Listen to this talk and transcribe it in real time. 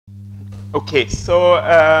Okay, so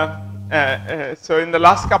in the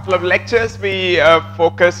last couple of lectures, we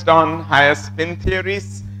focused on higher spin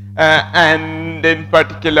theories, and in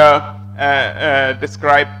particular,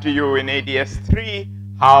 described to you in AdS 3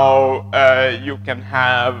 how you can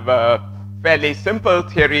have fairly simple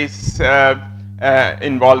theories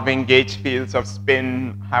involving gauge fields of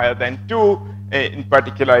spin higher than 2. In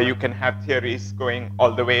particular, you can have theories going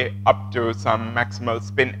all the way up to some maximal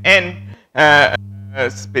spin n.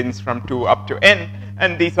 Spins from 2 up to n,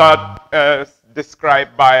 and these are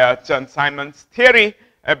described by Chern-Simons theory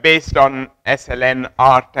based on SLN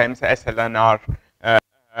R times SLN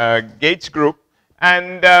R gauge group.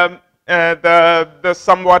 And the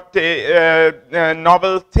somewhat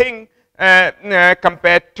novel thing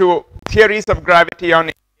compared to theories of gravity on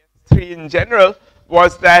AdS3 in general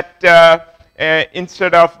was that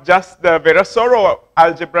instead of just the Virasoro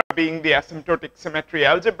algebra being the asymptotic symmetry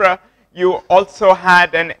algebra, you also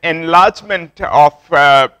had an enlargement of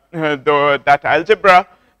that algebra.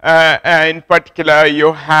 In particular,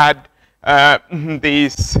 you had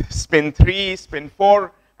these spin 3, spin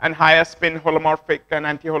 4, and higher spin holomorphic and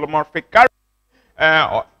anti-holomorphic currents,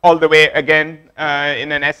 all the way again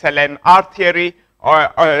in an SLN R theory,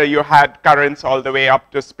 or you had currents all the way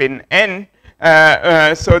up to spin n.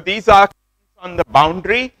 So these are on the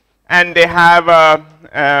boundary, and they have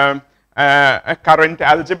a current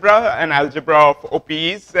algebra, an algebra of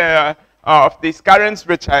OPEs of these currents,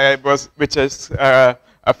 which is a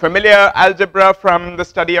familiar algebra from the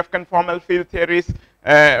study of conformal field theories,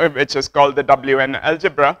 which is called the WN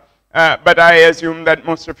algebra. But I assume that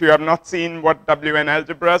most of you have not seen what WN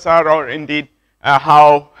algebras are, or indeed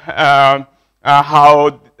how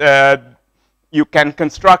you can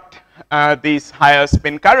construct these higher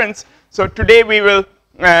spin currents. So today we will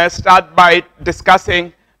start by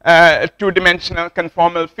discussing two-dimensional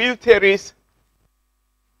conformal field theories,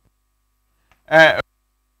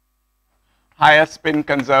 higher spin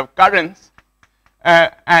conserved currents,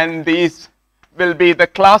 and these will be the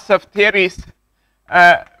class of theories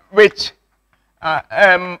which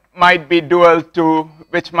might be dual to,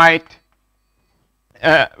 which might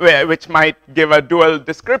give a dual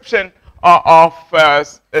description of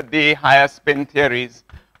the higher spin theories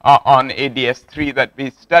on AdS3 that we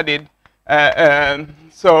studied.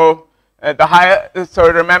 So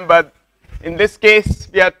remember, in this case,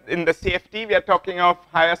 we are in the CFT, we are talking of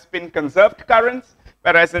higher spin conserved currents,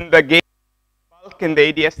 whereas in the gauge bulk in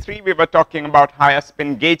the AdS3, we were talking about higher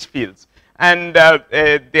spin gauge fields. And the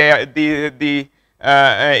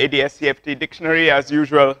AdS CFT dictionary, as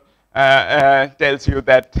usual, tells you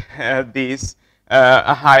that these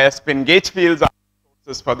higher spin gauge fields are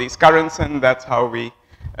sources for these currents, and that's how we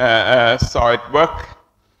saw it work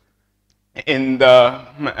in the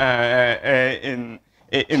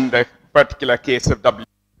particular case of W3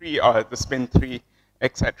 or the spin 3,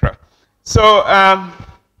 etc. So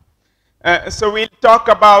so we'll talk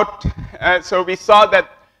about. So we saw that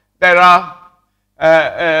there are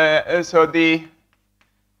so the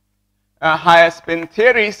higher spin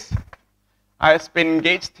theories, higher spin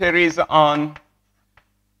gauge theories on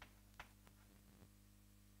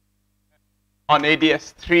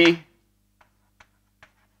AdS3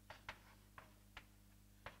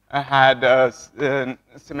 had a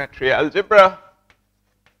symmetry algebra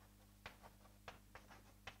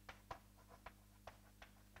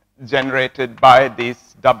generated by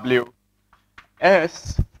these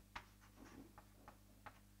WS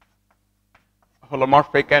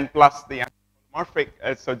holomorphic and plus the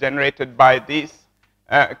anti-holomorphic, so generated by these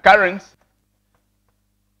currents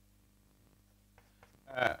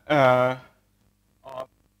of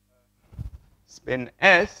spin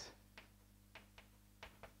S.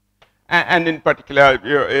 And in particular,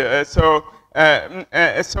 this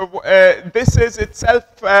is itself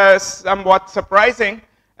somewhat surprising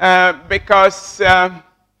because in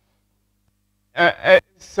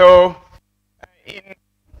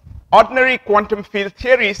ordinary quantum field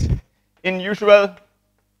theories, in usual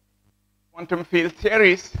quantum field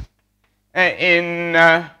theories, in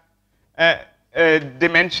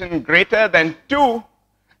dimension greater than 2,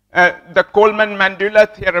 the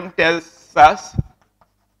Coleman-Mandula theorem tells us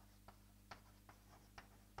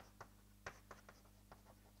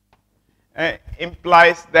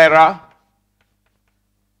implies there are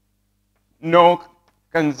no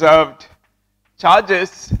conserved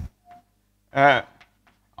charges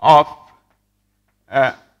of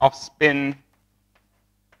spin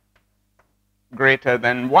greater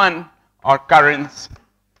than 1 or currents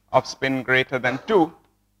of spin greater than 2,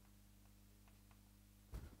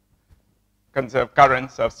 conserved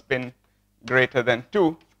currents of spin greater than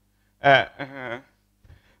 2.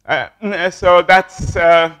 So that's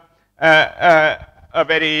a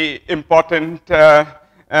very important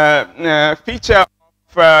feature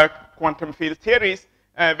of quantum field theories,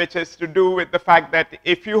 which is to do with the fact that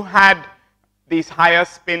if you had these higher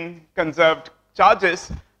spin conserved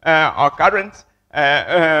charges or currents,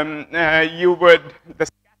 you would, the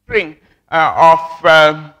scattering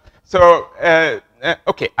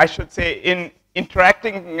okay, I should say in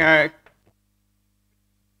interacting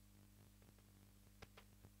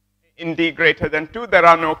in d greater than 2, there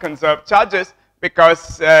are no conserved charges,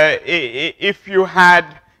 because if you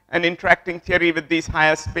had an interacting theory with these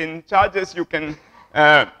higher spin charges, you can,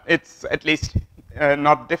 it's at least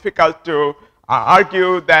not difficult to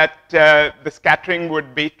argue that the scattering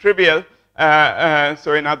would be trivial.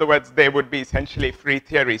 So in other words, they would be essentially free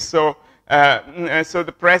theories. So, so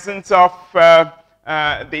the presence of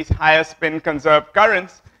these higher spin conserved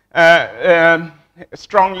currents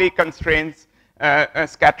strongly constrains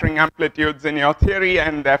scattering amplitudes in your theory,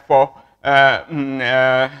 and therefore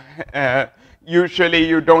usually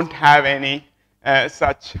you don't have any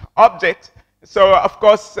such objects. So of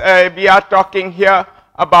course we are talking here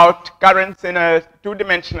about currents in a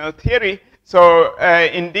two-dimensional theory. So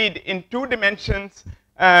indeed in 2 dimensions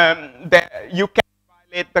you can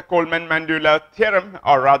violate the Coleman-Mandula theorem,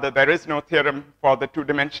 or rather there is no theorem for the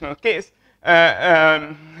 2-dimensional case.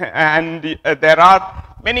 And there are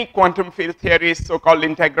many quantum field theories, so-called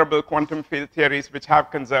integrable quantum field theories, which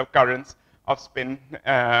have conserved currents of spin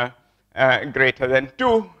greater than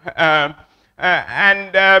 2.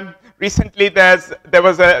 Recently this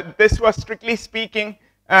was strictly speaking,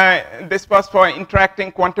 this was for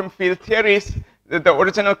interacting quantum field theories. The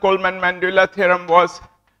original Coleman-Mandula theorem was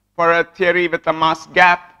for a theory with a mass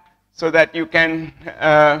gap, so that you can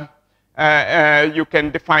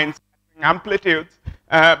define amplitudes,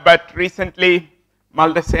 but recently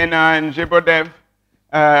Maldacena and Zhibodev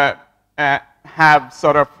have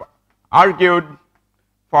sort of argued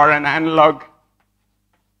for an analog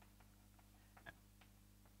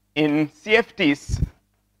in CFTs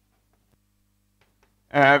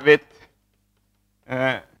with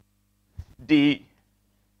d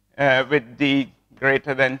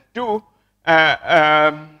greater than 2.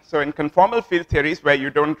 So in conformal field theories where you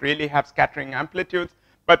don't really have scattering amplitudes,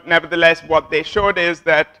 but nevertheless what they showed is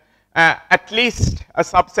that at least a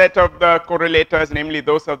subset of the correlators, namely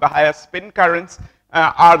those of the higher spin currents,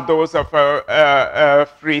 are those of a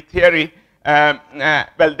free theory.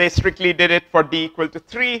 Well, they strictly did it for d equal to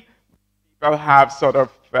 3. People have sort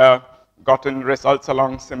of gotten results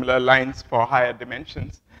along similar lines for higher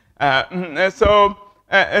dimensions. So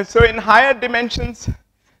in higher dimensions,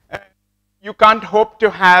 you can't hope to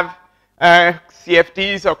have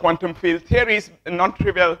CFTs or quantum field theories,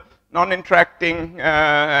 non-trivial, non-interacting,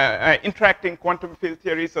 interacting quantum field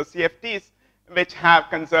theories or CFTs, which have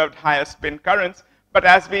conserved higher spin currents. But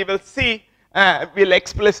as we will see, we'll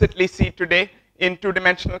explicitly see today, in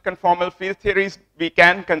 2-dimensional conformal field theories, we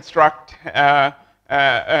can construct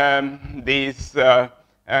these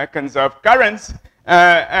conserved currents.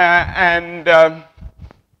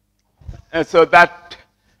 So that,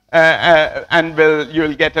 and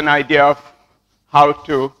you'll get an idea of how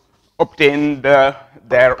to obtain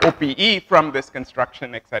their OPE from this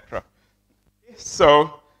construction, etc.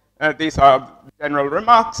 So these are general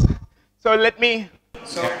remarks. So let me.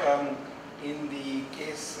 So in the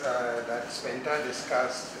case that Sventa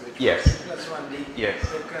discussed, which yes. was plus 1D, yes.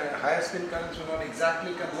 the higher spin currents were not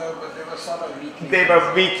exactly conserved, but they were sort of weakly. They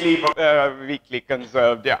were weakly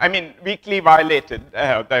conserved. Yeah, I mean weakly violated.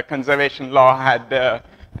 The conservation law had.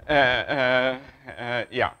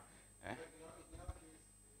 Yeah.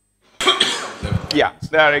 Yeah,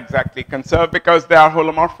 they are exactly conserved because they are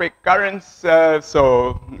holomorphic currents.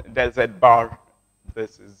 So del Z bar,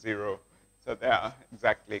 this is 0. So they are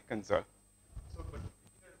exactly conserved. So, but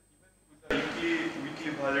even with the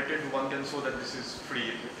weakly violated, one can show that this is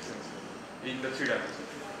free in the 3 dimensions.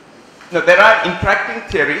 No, there are interacting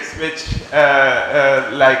theories which,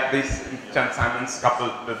 like this Chern-Simons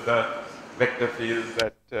coupled with the vector fields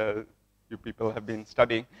that you people have been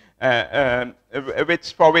studying,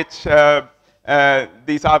 for which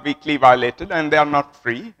these are weakly violated and they are not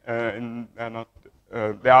free.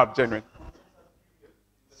 They are genuine.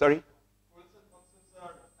 Sorry.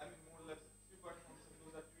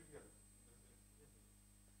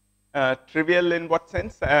 Trivial in what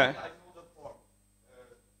sense?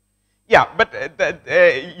 Yeah, but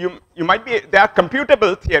you might be, there are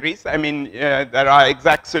computable theories. I mean, there are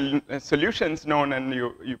exact solutions known, and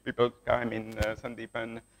you people, I mean, Sandeep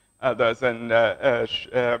and others and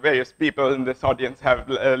various people in this audience have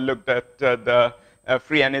looked at the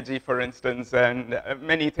free energy, for instance, and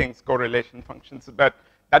many things, correlation functions, but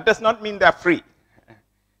that does not mean they're free.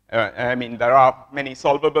 I mean, there are many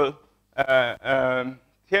solvable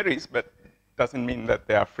theories, but doesn't mean that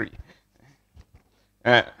they are free.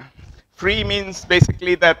 Free means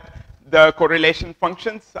basically that the correlation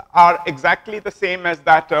functions are exactly the same as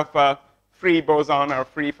that of a free boson or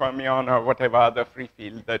free fermion or whatever other free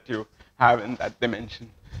field that you have in that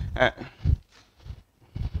dimension.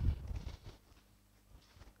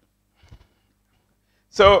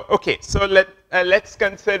 So, okay, so let's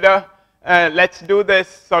consider, let's do this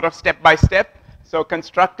sort of step by step. So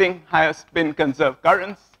constructing higher spin conserved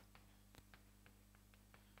currents.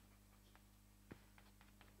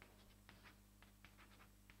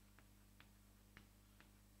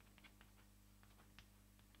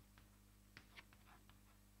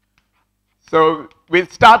 So we'll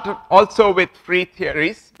start also with free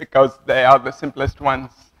theories because they are the simplest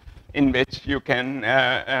ones in which you can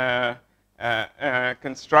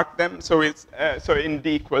construct them. So it's so in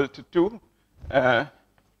d equal to 2,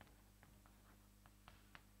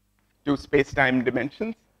 2 space-time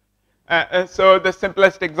dimensions. So the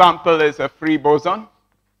simplest example is a free boson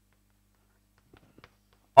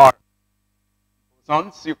or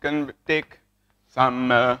bosons. You can take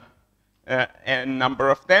some n number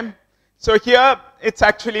of them. So here it's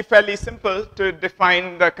actually fairly simple to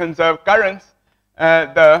define the conserved currents.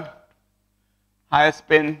 The higher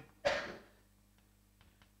spin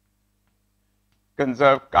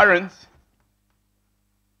conserved currents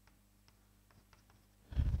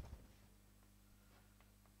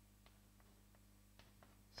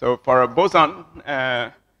so for a boson,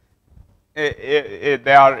 they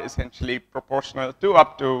are essentially proportional to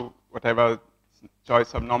up to whatever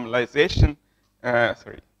choice of normalization,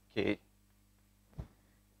 sorry, k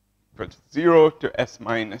equals 0 to s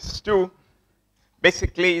minus 2.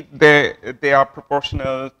 Basically, they are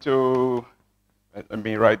proportional to, let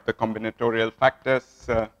me write the combinatorial factors.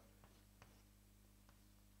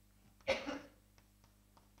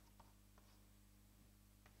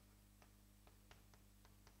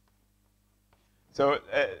 So,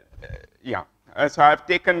 yeah, so I've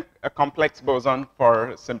taken a complex boson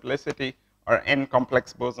for simplicity, or n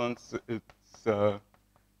complex bosons. It's so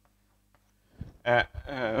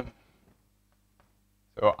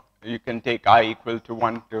you can take I equal to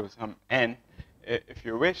 1 to some n if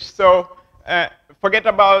you wish. So forget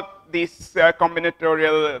about these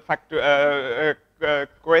combinatorial factor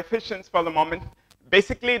coefficients for the moment.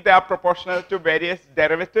 Basically, they are proportional to various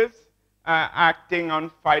derivatives acting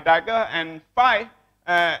on phi dagger, and phi,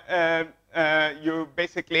 you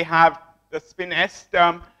basically have the spin s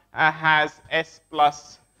term has s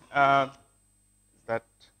plus, is that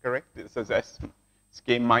correct? This is s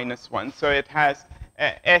k minus 1. So it has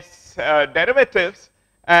s derivatives,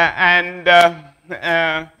 and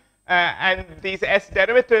these s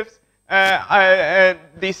derivatives,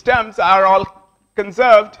 these terms are all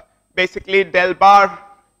conserved. Basically, del bar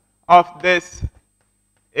of this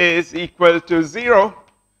is equal to 0,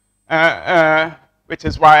 which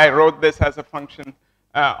is why I wrote this as a function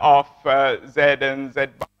of z and z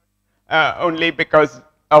bar, only because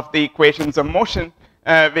of the equations of motion,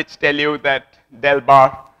 which tell you that del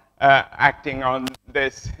bar acting on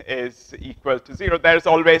this is equal to 0. There's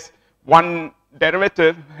always one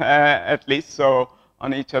derivative, at least, so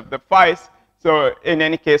on each of the phi's. So in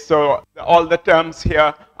any case, so all the terms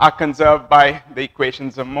here are conserved by the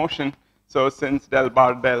equations of motion. So since del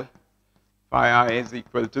bar del phi I is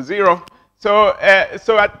equal to 0. So,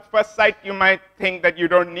 so at first sight, you might think that you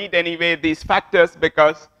don't need anyway these factors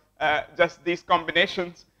because just these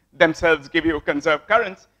combinations themselves give you conserved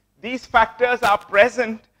currents. These factors are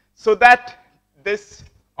present so that this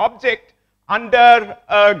object under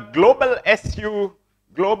a global SU,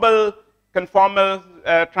 global conformal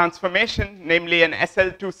transformation, namely an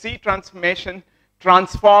SL2C transformation,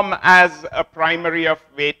 transform as a primary of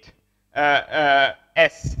weight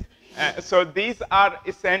S. So these are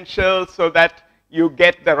essential so that you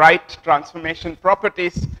get the right transformation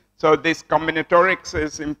properties. So this combinatorics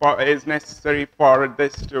is necessary for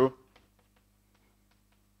this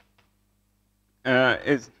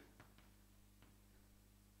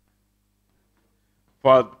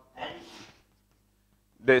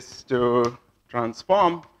to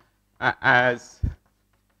transform as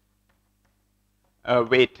a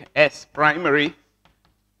weight S primary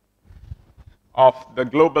of the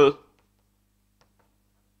global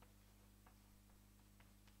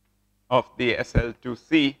of the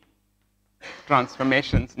SL2C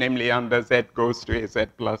transformations, namely under Z goes to AZ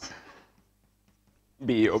plus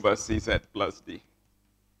B over CZ plus D.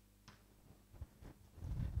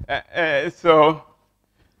 So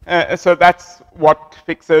that's what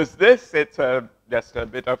fixes this. It's just a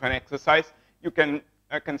bit of an exercise. You can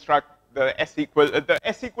construct the S equal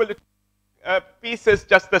to piece is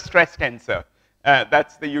just the stress tensor.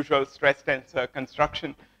 That's the usual stress tensor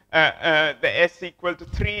construction. The S equal to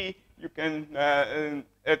 3, you can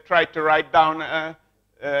try to write down an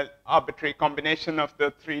arbitrary combination of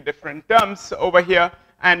the 3 different terms over here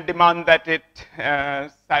and demand that it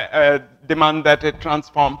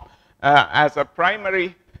transform as a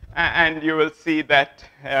primary, and you will see that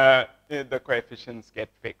the coefficients get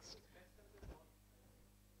fixed.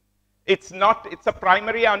 It's not, it's a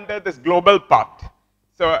primary under this global part.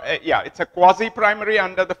 So yeah, it's a quasi-primary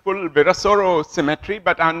under the full Virasoro symmetry,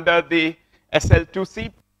 but under the SL2C,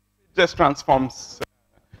 it just transforms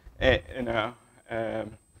in a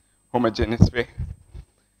homogeneous way.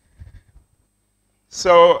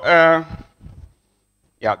 So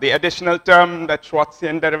yeah, the additional term, that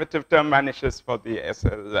Schwartzian derivative term, vanishes for the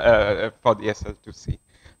SL2C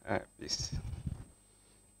piece.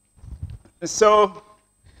 So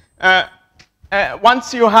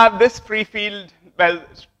once you have this free field, well,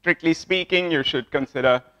 strictly speaking, you should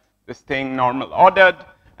consider this thing normal ordered,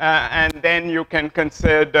 and then you can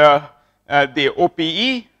consider the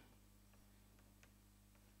OPE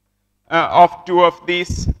of 2 of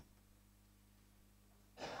these.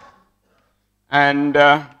 And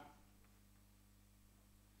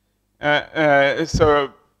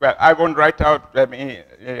so, well, I won't write out, let me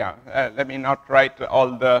not write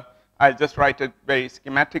all the, I'll just write it very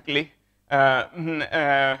schematically.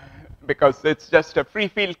 Because it's just a free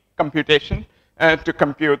field computation to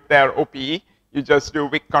compute their OPE. You just do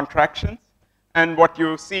Wick contractions. And what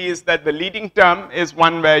you see is that the leading term is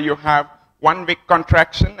one where you have 1 Wick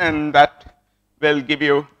contraction, and that will give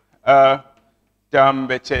you a term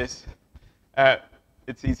which is,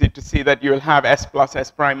 it's easy to see that you'll have S plus S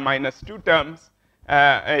prime minus 2 terms.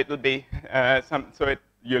 It'll be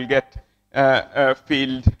you'll get a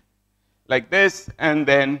field like this, and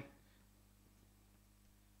then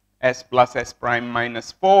S plus S prime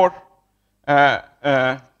minus 4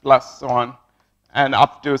 plus so on, and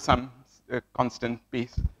up to some constant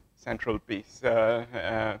piece, central piece. Well,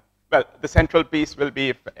 the central piece will be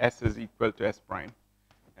if S is equal to S prime.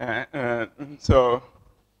 So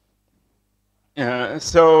there's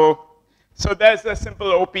a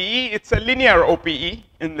simple OPE. It's a linear OPE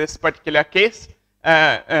in this particular case.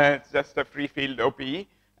 It's just a free field OPE.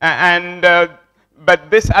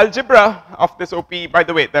 But this algebra of this OPE, by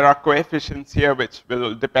the way, there are coefficients here which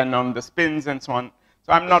will depend on the spins and so on.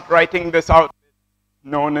 So I'm not writing this out,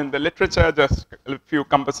 known in the literature, just a few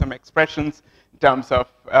cumbersome expressions in terms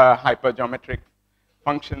of hypergeometric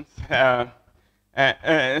functions.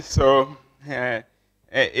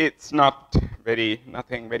 It's nothing very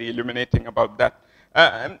illuminating about that.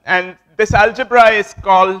 And this algebra is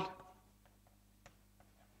called,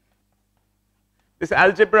 this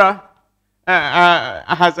algebra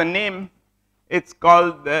has a name. It's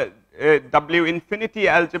called the W infinity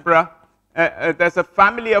algebra. There's a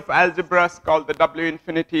family of algebras called the W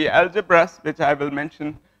infinity algebras, which I will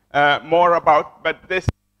mention more about. But this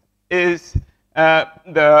is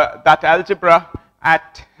that algebra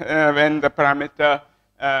at when the parameter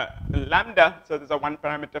lambda. So there's a 1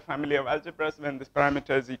 parameter family of algebras. When this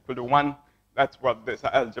parameter is equal to 1, that's what this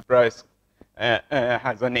algebra is,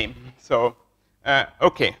 has a name. So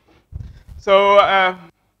okay. So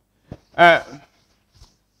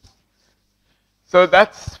so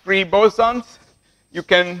that's free bosons. You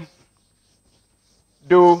can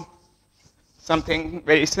do something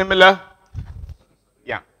very similar.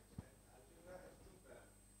 Yeah.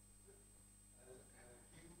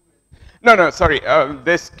 No, sorry.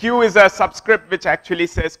 This Q is a subscript which actually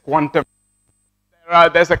says quantum.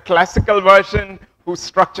 There's a classical version whose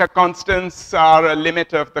structure constants are a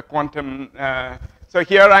limit of the quantum. So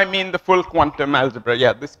here I mean the full quantum algebra.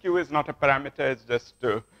 Yeah, this Q is not a parameter. It's just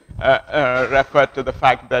to refer to the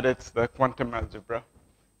fact that it's the quantum algebra.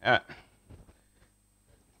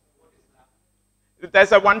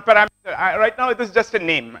 There's a 1 parameter. Right now, it is just a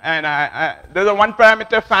name. And there's a 1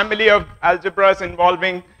 parameter family of algebras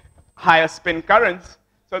involving higher spin currents.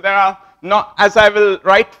 So there are not, as I will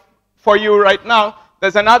write for you right now,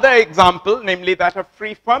 there's another example, namely that of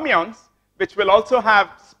free fermions, which will also have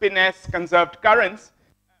spin S conserved currents,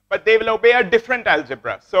 but they will obey a different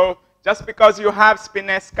algebra. So just because you have spin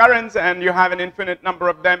S currents and you have an infinite number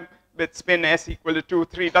of them with spin S equal to 2,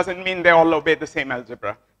 3, doesn't mean they all obey the same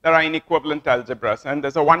algebra. There are inequivalent algebras, and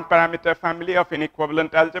there's a 1 parameter family of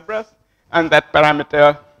inequivalent algebras, and that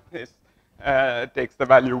parameter is, takes the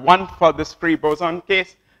value 1 for this free boson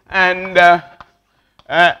case. And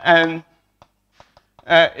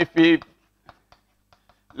if we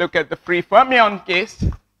look at the free fermion case,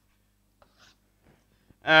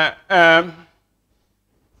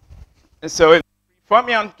 So in the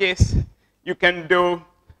fermion case, you can do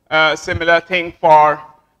a similar thing for,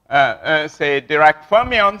 say, Dirac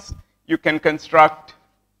fermions. You can construct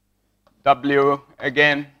W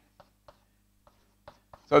again.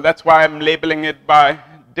 So that's why I'm labeling it by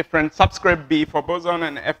different subscript B for boson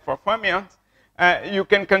and F for fermions. You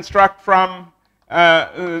can construct from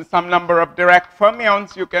some number of Dirac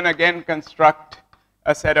fermions. You can again construct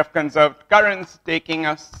a set of conserved currents taking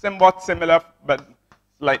a somewhat similar but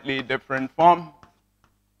slightly different form.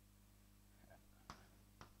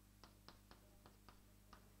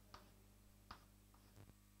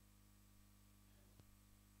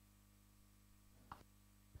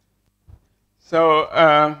 So,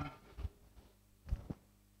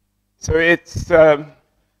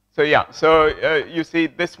 you see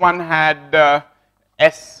this one had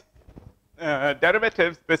S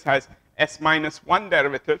derivatives. This has S minus 1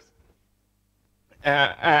 derivatives.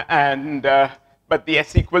 But the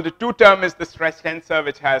S equal to 2 term is the stress tensor,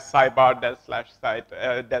 which has psi bar del slash psi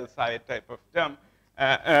del psi type of term.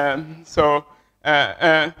 So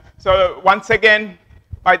once again,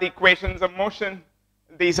 by the equations of motion,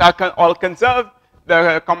 these are all conserved.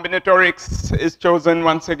 The combinatorics is chosen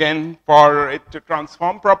once again for it to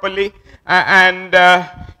transform properly.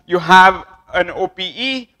 You have an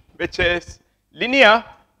OPE, which is linear,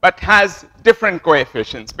 but has different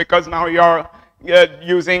coefficients, because now you're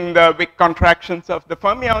using the Wick contractions of the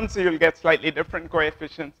fermions, so you'll get slightly different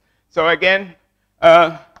coefficients. So again,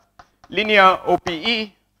 linear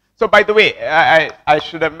OPE. So by the way, I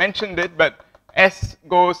should have mentioned it, but S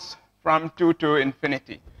goes from 2 to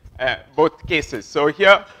infinity, both cases. So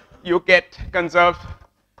here you get conserved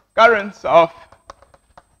currents of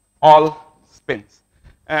all spins.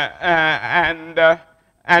 And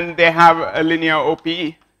they have a linear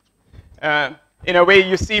OPE. In a way,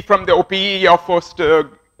 you see from the OPE, you're forced to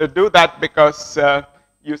do that because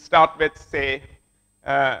you start with, say,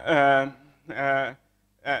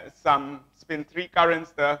 some spin 3 currents.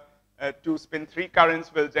 The 2 spin 3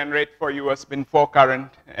 currents will generate for you a spin 4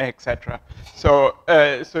 current, etc. So,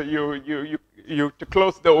 to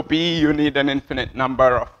close the OPE, you need an infinite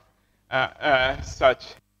number of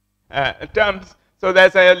such terms. So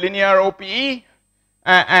there's a linear OPE,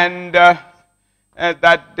 and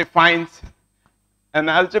that defines an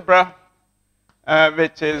algebra,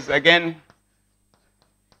 which is again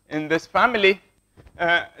in this family,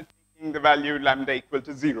 taking the value lambda equal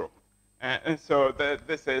to 0. And so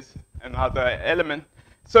this is another element.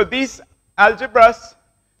 So these algebras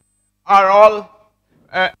are all,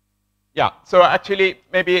 so actually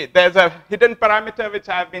maybe there's a hidden parameter which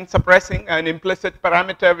I've been suppressing, an implicit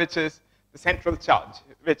parameter which is the central charge,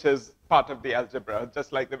 which is part of the algebra,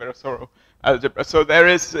 just like the Virasoro algebra. So there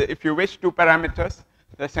is, if you wish, 2 parameters,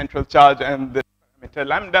 the central charge and the parameter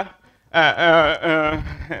lambda.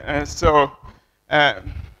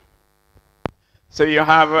 So you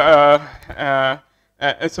have,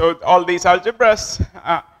 so all these algebras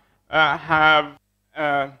have,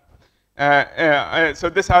 so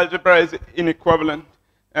this algebra is inequivalent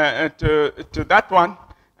to that one.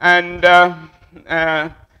 And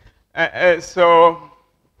so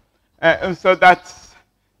that's,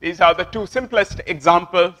 these are the 2 simplest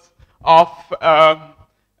examples of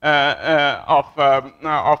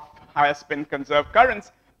higher spin conserved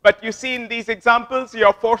currents. But you see in these examples,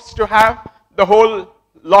 you're forced to have the whole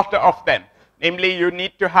lot of them. Namely, you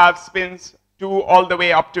need to have spins 2 all the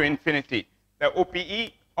way up to infinity. The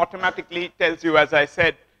OPE automatically tells you, as I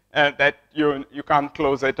said, that you can't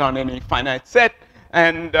close it on any finite set,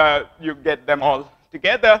 and you get them all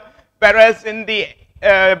together. Whereas in the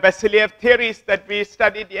Vasiliev theories that we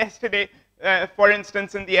studied yesterday, for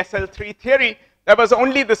instance, in the SL3 theory, there was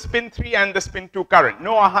only the spin 3 and the spin 2 current,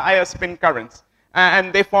 no higher spin currents.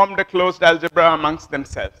 And they formed a closed algebra amongst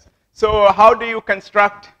themselves. So how do you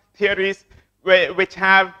construct theories which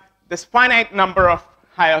have this finite number of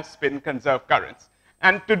higher spin conserved currents?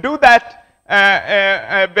 And to do that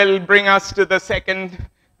will bring us to the second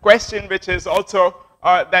question, which is also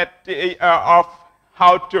of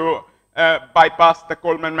how to bypass the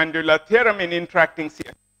Coleman-Mandula theorem in interacting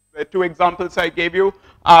CFTs. The 2 examples I gave you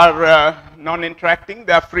are non-interacting.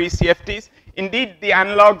 They are free CFTs. Indeed, the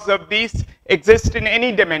analogs of these exist in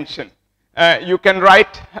any dimension. You can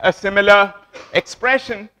write a similar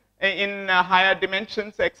expression in higher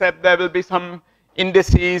dimensions, except there will be some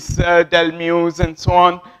indices, del mu's, and so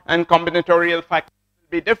on, and combinatorial factors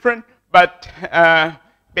will be different. But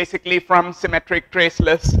basically, from symmetric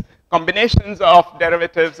traceless combinations of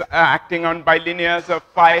derivatives acting on bilinears of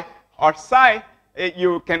phi or psi,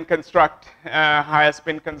 you can construct higher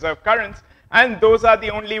spin conserved currents. And those are the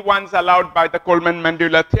only ones allowed by the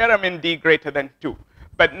Coleman-Mandula theorem in d greater than 2.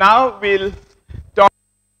 But now we'll talk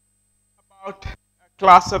about a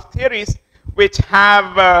class of theories which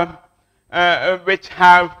have which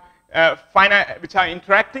are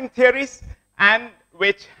interacting theories and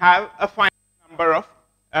which have a finite number of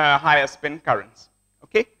higher spin currents.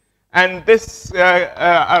 Okay, and this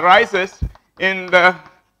arises in the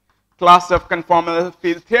class of conformal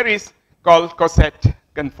field theories called coset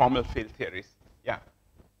conformal field theories. Yeah.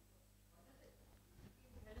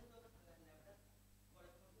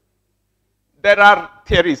 There are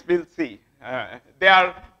theories, we'll see.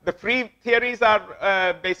 The free theories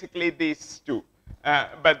are basically these two,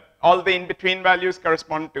 but all the in-between values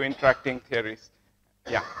correspond to interacting theories.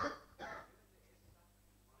 Yeah.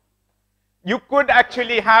 You could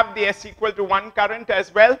actually have the S equal to 1 current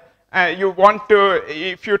as well. You want to,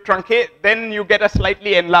 if you truncate, then you get a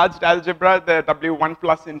slightly enlarged algebra, the W1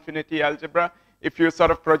 plus infinity algebra. If you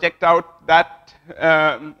sort of project out that,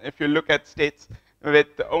 if you look at states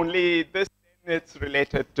with only this, it's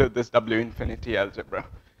related to this W infinity algebra.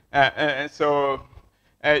 So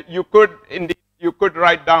you could indeed, you could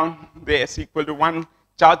write down the S equal to 1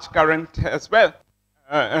 charge current as well,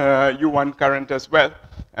 U1 current as well,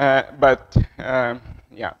 but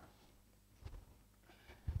yeah.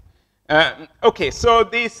 Okay, so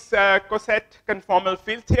these coset conformal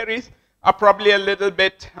field theories are probably a little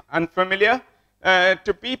bit unfamiliar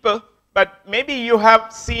to people, but maybe you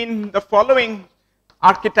have seen the following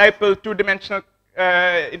archetypal two-dimensional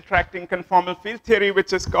interacting conformal field theory,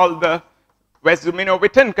 which is called the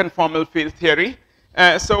Wess-Zumino-Witten conformal field theory.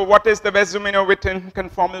 So what is the Wess-Zumino-Witten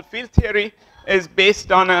conformal field theory? Is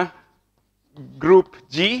based on a group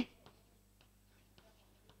G,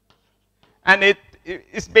 and it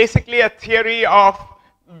is basically a theory of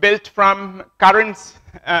built from currents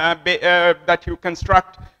that you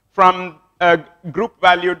construct from a group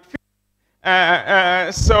valued field.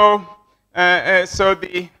 So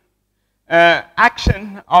the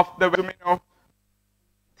action of the Wess-Zumino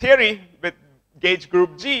theory with gauge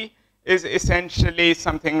group G is essentially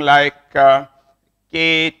something like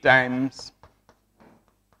K times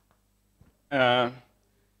some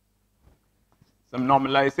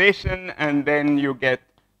normalization, and then you get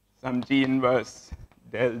some G inverse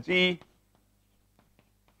del G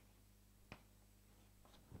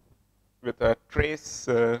with a trace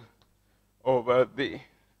over this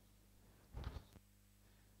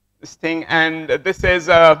thing, and this is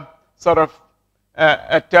a sort of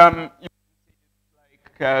a term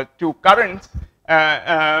like two currents,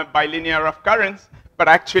 bilinear of currents, but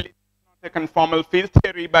actually it's not a conformal field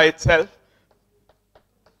theory by itself.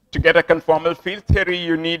 To get a conformal field theory,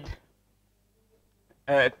 you need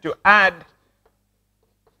to add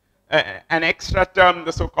an extra term,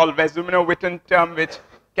 the so-called Wess-Zumino-Witten term, which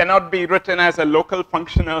cannot be written as a local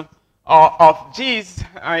functional of G's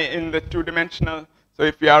in the two-dimensional. So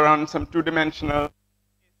if you are on some two-dimensional,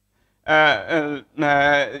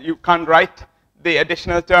 you can't write the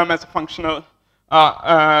additional term as a functional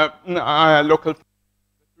local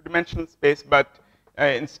two-dimensional space, but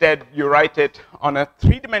instead you write it on a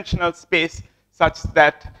three-dimensional space such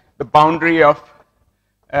that the boundary of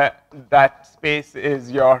that space is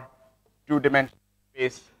your two-dimensional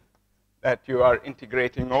space that you are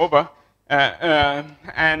integrating over.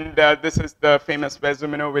 And this is the famous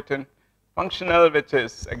Wess-Zumino-Witten functional, which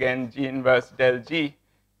is again G inverse del G,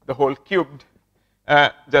 the whole cubed,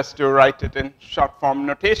 just to write it in short form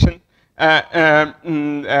notation.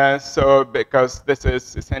 So because this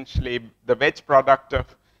is essentially the wedge product of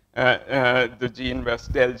the G inverse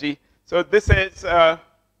del G. So this is a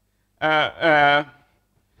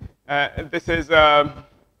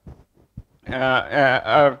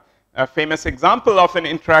famous example of an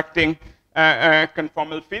interacting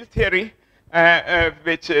conformal field theory,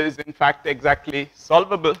 which is in fact exactly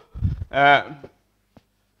solvable.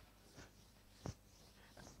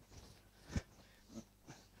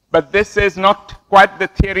 But this is not quite the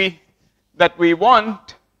theory that we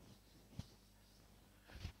want.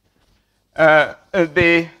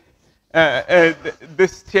 This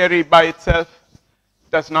theory by itself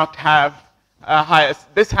does not have a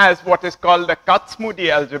highest. This has what is called a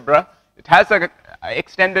Kac-Moody algebra. It has an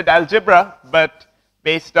extended algebra, but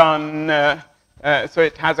based on, so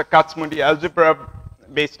it has a Kac-Moody algebra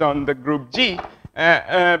based on the group G,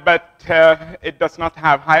 but it does not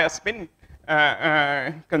have higher spin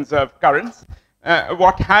conserved currents.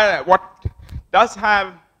 What does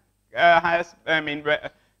have highest, I mean,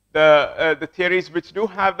 the theories which do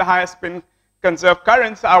have the highest spin conserved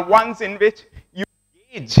currents are ones in which you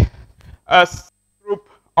gauge a group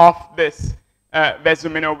of this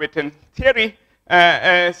Wess-Zumino-Witten theory.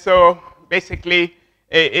 So basically,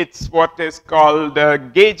 it's what is called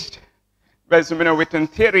gauged Weissenberg-Witten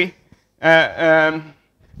theory,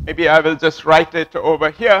 maybe I will just write it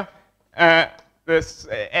over here. This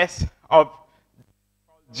S of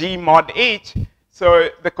G mod H. So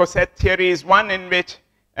the coset theory is one in which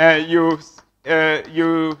you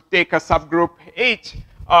take a subgroup H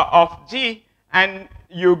of G and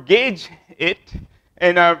you gauge it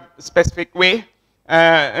in a specific way.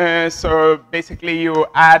 So basically you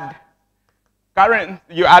add current,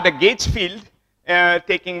 you add a gauge field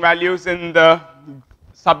taking values in the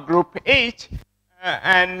subgroup H,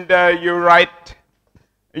 and you write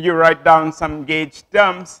down some gauge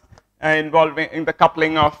terms involving in the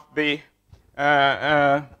coupling of the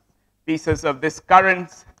pieces of this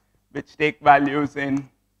currents, which take values in.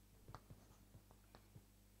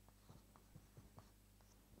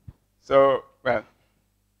 So, well,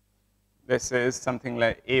 this is something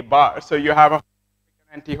like A bar. So you have a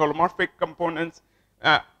anti-holomorphic components.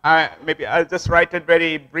 Maybe I'll just write it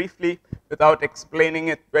very briefly without explaining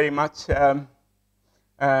it very much.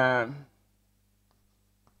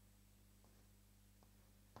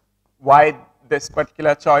 Why this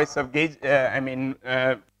particular choice of gauge,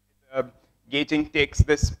 gauging takes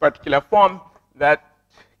this particular form that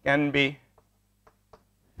can be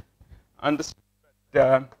understood.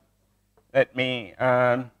 Let me,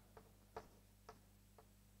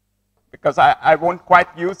 because I won't quite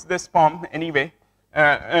use this form anyway.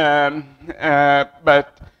 So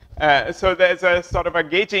there's a sort of a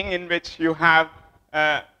gauging in which you have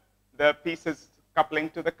the pieces coupling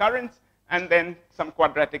to the currents and then some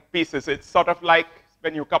quadratic pieces. It's sort of like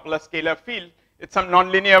when you couple a scalar field, it's some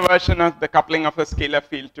nonlinear version of the coupling of a scalar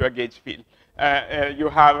field to a gauge field. You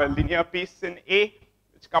have a linear piece in A,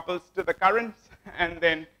 which couples to the currents, and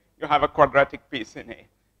then you have a quadratic piece in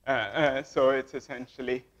A. So it's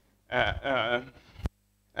essentially like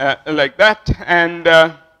that.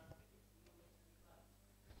 And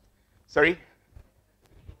sorry?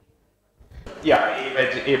 Yeah, A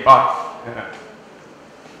wedge, A bar.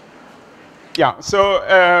 Yeah, so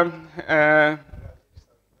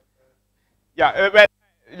well,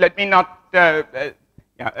 let me not, this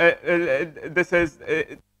is,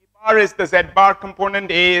 A bar is the Z bar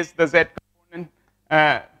component, A is the Z component,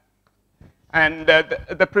 and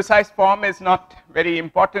the precise form is not very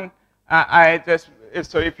important. I just,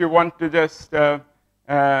 so if you want to just, so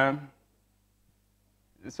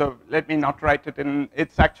let me not write it in,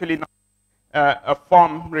 it's actually not a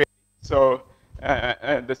form really, so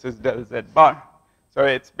this is del Z bar. So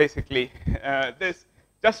it's basically this.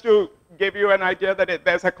 Just to give you an idea that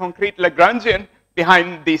there's a concrete Lagrangian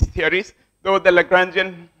behind these theories, though the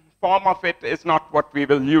Lagrangian form of it is not what we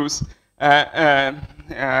will use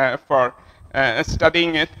for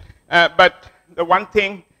studying it. But the one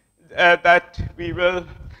thing that we will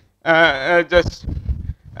just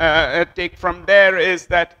take from there is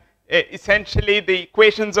that essentially the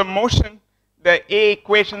equations of motion, the A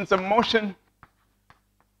equations of motion,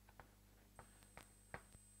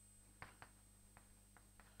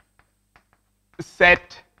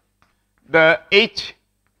 set the H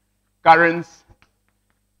currents,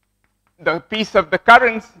 the piece of the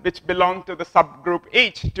currents which belong to the subgroup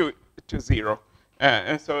H to 0.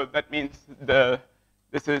 And so that means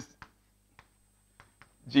this is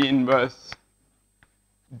G inverse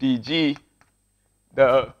dG,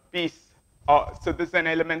 the piece. So this is an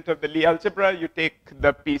element of the Lie algebra. You take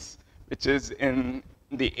the piece which is in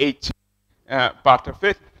the H part of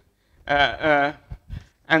it.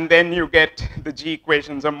 And then you get the G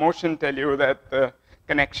equations of motion tell you that the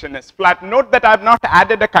connection is flat. Note that I've not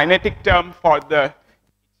added a kinetic term for the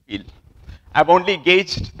field. I've only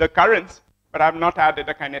gauged the currents, but I've not added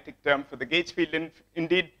a kinetic term for the gauge field.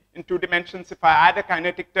 Indeed, in 2 dimensions, if I add a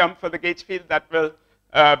kinetic term for the gauge field, that will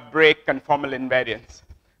break conformal invariance.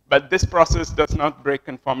 But this process does not break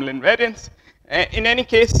conformal invariance. In any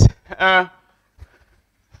case,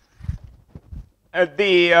 the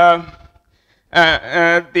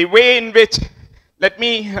way in which, let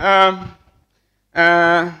me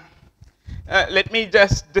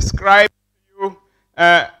just describe to you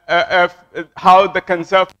how the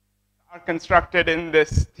conserved are constructed in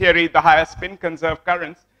this theory, the higher spin conserved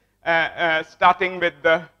currents, starting with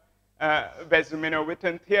the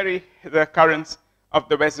Weissenberg-Witten theory, the currents of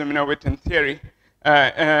the Weissenberg-Witten theory.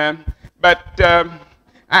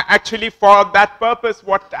 Actually, for that purpose,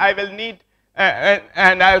 what I will need,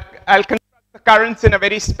 and I'll construct the currents in a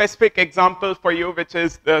very specific example for you, which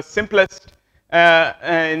is the simplest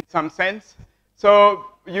in some sense. So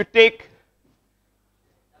you take,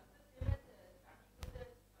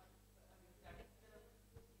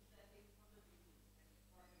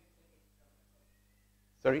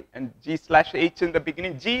 sorry, and G/H in the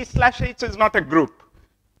beginning. G/H is not a group.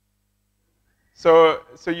 So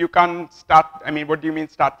you can't start, I mean, what do you mean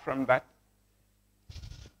start from that?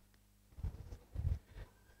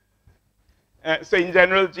 So in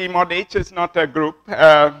general, G mod H is not a group.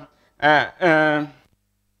 Yeah,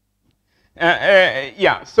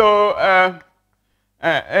 so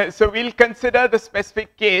we'll consider the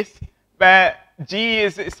specific case where G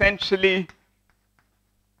is essentially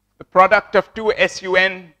the product of two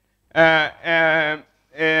SUN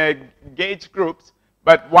gauge groups,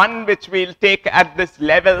 but one which we'll take at this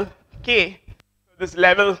level K. So this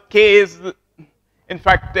level K is, in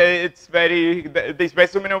fact, it's very, these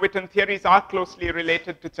Weisser-Minowitten theories are closely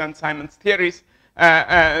related to Chern-Simons theories.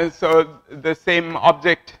 So the same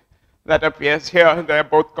object that appears here, they're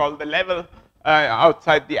both called the level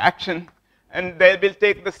outside the action. And they will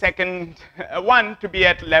take the second one to be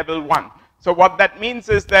at level 1. So what that means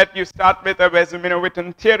is that you start with a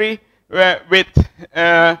Weisser-Minowitten theory with,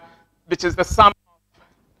 which is the sum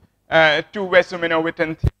of two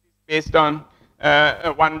Weisser-Minowitten theories based on,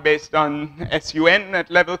 one based on SUN at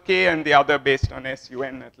level K and the other based on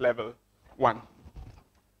SUN at level 1.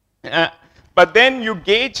 But then you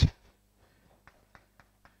gauge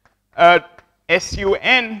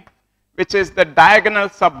SUN, which is the diagonal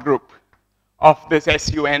subgroup of this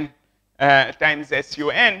SUN times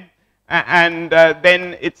SUN, and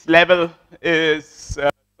then its level is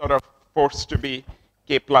sort of forced to be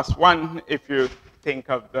K plus 1 if you think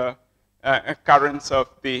of the currents of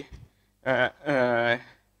the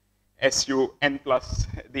SUN plus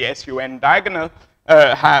the SUN diagonal,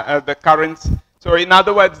 the currents. So in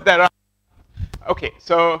other words, there are, okay,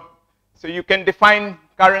 so you can define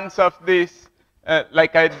currents of these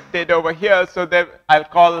like I did over here. So there, I'll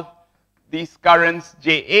call these currents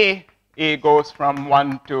JA. A goes from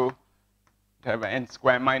 1 to n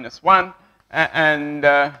square minus 1. And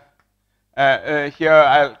here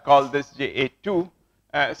I'll call this JA2.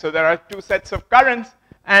 So there are two sets of currents.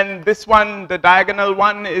 And this one, the diagonal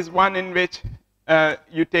one, is one in which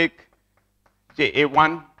you take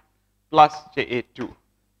JA1 plus JA2.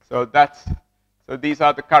 So these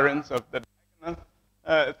are the currents of the diagonal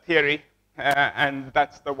theory. And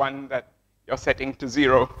that's the one that you're setting to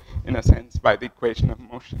 0, in a sense, by the equation of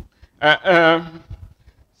motion.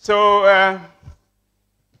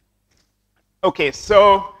 Okay,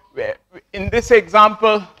 so in this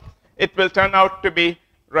example, it will turn out to be,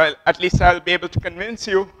 well, at least I'll be able to convince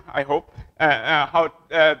you, I hope, how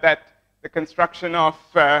that the construction of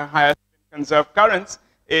higher conserved currents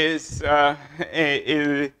is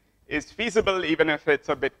feasible, even if it's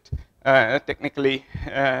a bit technically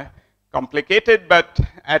complicated, but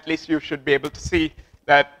at least you should be able to see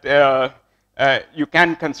that you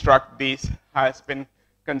can construct these higher spin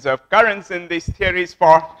conserved currents in these theories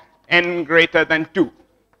for n greater than 2.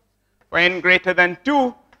 For n greater than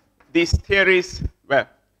 2, these theories, well,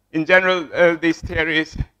 in general, these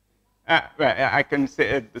theories, well, I can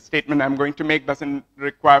say the statement I'm going to make doesn't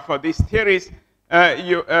require for these theories,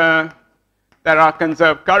 there are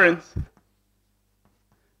conserved currents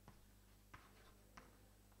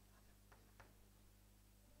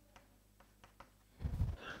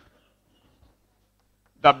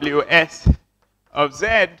Ws of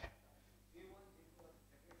Z,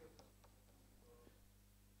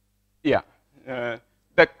 yeah, the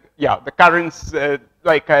currents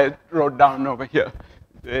like I wrote down over here.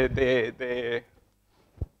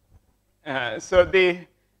 So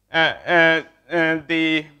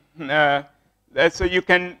you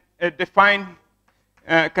can define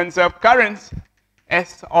conserved currents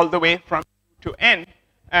S all the way from 2 to n.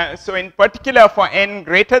 So in particular, for n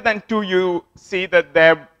greater than 2, you see that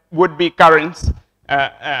there would be currents.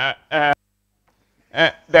 There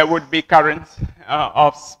would be currents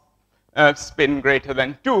of spin greater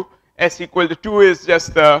than 2. S equal to 2 is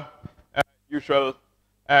just the usual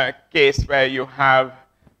case where you have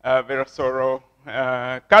Virasoro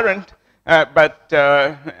current, but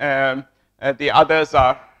the others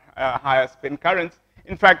are higher spin currents.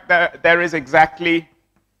 In fact, there is exactly,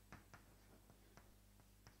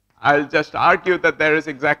 I'll just argue that there is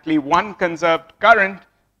exactly one conserved current,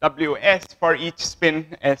 Ws, for each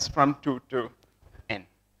spin S from 2 to n.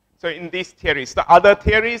 So in these theories, the other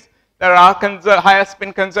theories, there are higher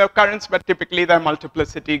spin conserved currents, but typically their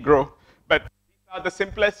multiplicity grow. But these are the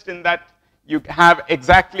simplest in that you have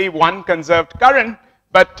exactly one conserved current,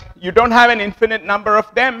 but you don't have an infinite number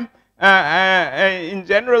of them. In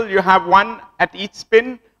general, you have one at each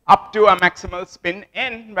spin up to a maximal spin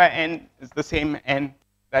n, where n is the same n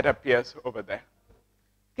that appears over there.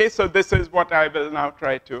 Okay, so this is what I will now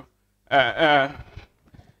try to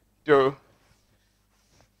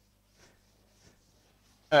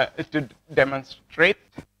demonstrate.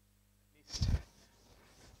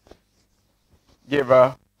 give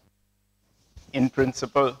a, in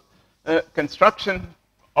principle, construction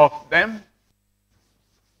of them,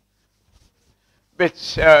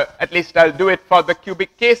 which at least I'll do it for the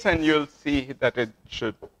cubic case, and you'll see that it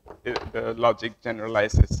should, the logic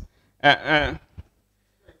generalizes.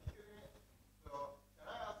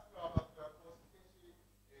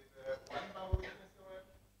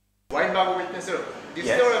 Weinberg witness theorem. This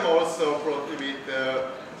Yes. theorem also prohibits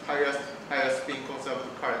the higher spin conserved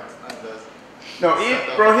current and the No,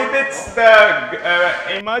 it prohibits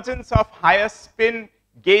the emergence of higher spin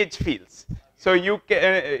gauge fields. So you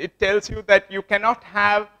it tells you that you cannot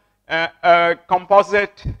have a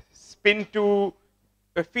composite spin to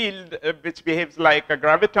a field which behaves like a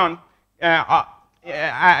graviton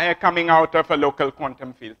coming out of a local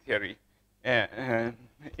quantum field theory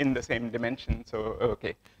in the same dimension. So,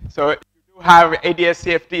 okay. So you do have AdS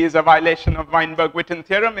CFT is a violation of Weinberg-Witten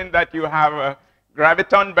theorem in that you have a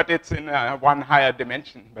graviton, but it's in one higher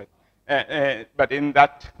dimension. But in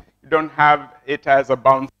that, you don't have it as a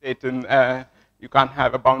bound state. You can't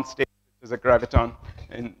have a bound state which is a graviton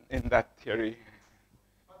in that theory.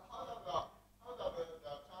 But how does the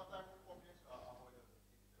transaction combination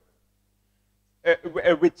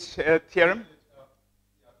avoid Which theorem?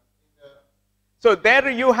 So there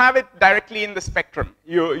you have it directly in the spectrum.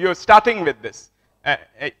 You're starting with this.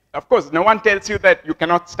 Of course, no one tells you that you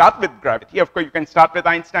cannot start with gravity. Of course, you can start with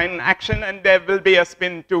Einstein action, and there will be a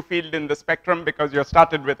spin-2 field in the spectrum because you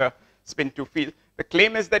started with a spin-2 field. The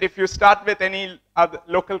claim is that if you start with any other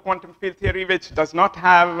local quantum field theory which does not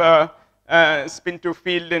have a spin-2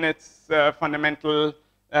 field in its fundamental,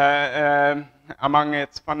 among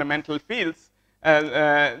its fundamental fields,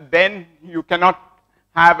 then you cannot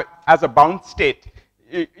have as a bound state.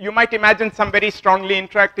 You might imagine some very strongly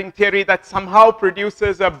interacting theory that somehow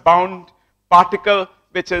produces a bound particle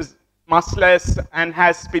which is massless and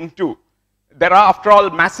has spin 2. There are, after all,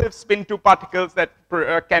 massive spin 2 particles that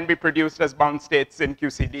can be produced as bound states in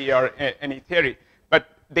QCD or any theory, but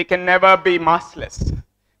they can never be massless,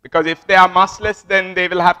 because if they are massless, then they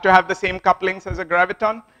will have to have the same couplings as a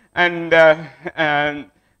graviton, and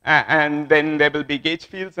then there will be gauge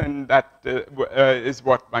fields, and that is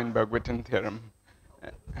what Weinberg-Witten theorem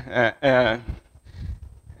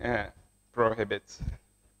prohibits.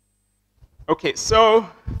 Okay, so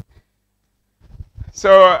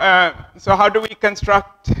how do we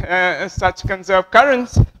construct such conserved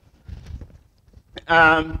currents?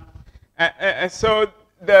 So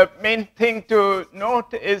the main thing to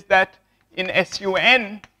note is that in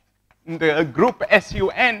SUN, in the group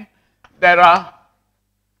SUN, there are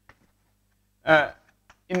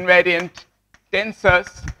invariant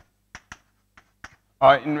tensors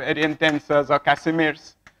or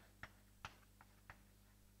Casimirs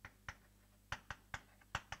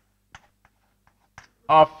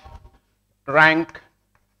of rank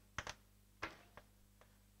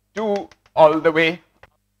 2 all the way to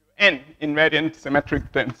n, invariant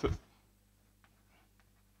symmetric tensors.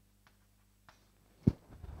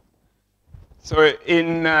 So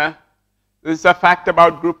this is a fact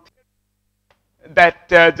about group theory, that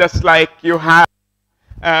just like you have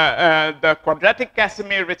the quadratic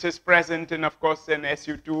Casimir, which is present in, of course, in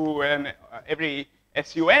SU2 and every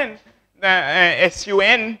SUN,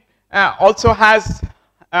 SUN also has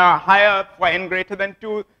higher, for n greater than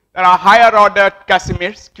 2, there are higher order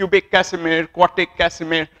Casimirs, cubic Casimir, quartic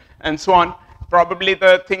Casimir, and so on. Probably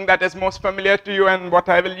the thing that is most familiar to you and what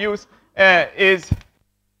I will use is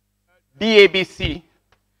DABC,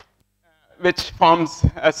 which forms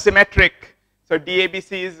a symmetric. So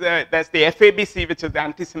DABC is, there's the FABC, which is the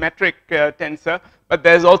antisymmetric tensor, but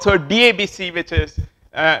there's also DABC, which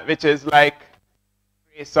is like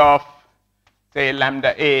trace of, say,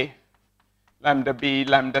 lambda A, lambda B,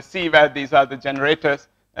 lambda C, where these are the generators.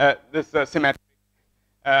 This is a symmetric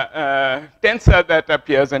tensor that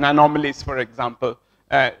appears in anomalies, for example.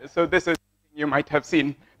 So this is something you might have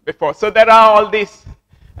seen before. So there are all these,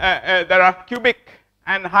 there are cubic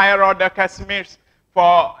and higher order Casimirs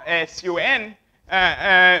for SUN.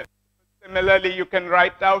 Similarly, you can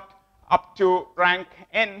write out up to rank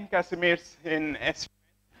n Casimirs in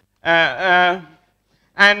SUN.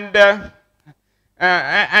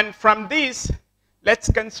 And from these,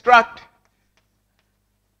 let's construct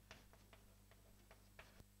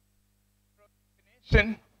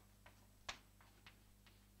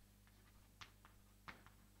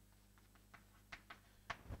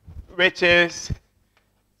which is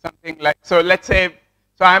something like, so let's say,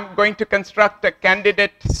 so I'm going to construct a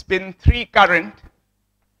candidate spin 3 current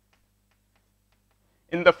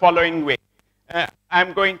in the following way.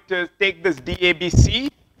 I'm going to take this DABC,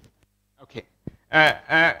 okay,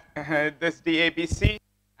 this DABC,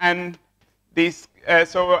 and these,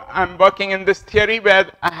 so I'm working in this theory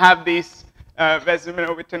where I have these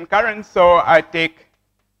Weismann-Overton currents. So I take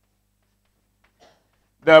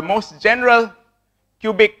the most general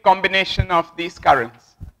cubic combination of these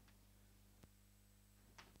currents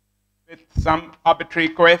with some arbitrary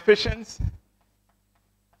coefficients.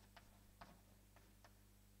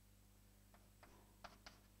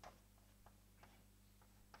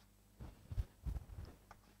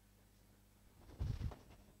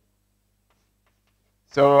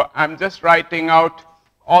 So I'm just writing out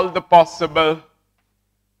all the possible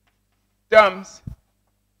terms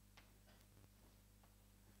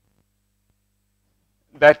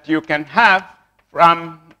that you can have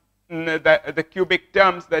from the cubic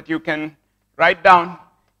terms that you can write down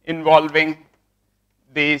involving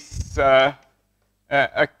these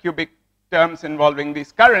cubic terms involving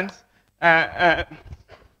these currents.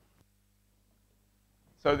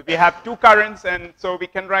 So we have two currents, and so we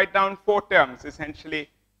can write down four terms essentially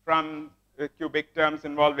from the cubic terms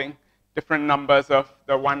involving different numbers of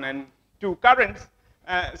the 1 and 2 currents.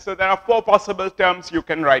 So there are four possible terms you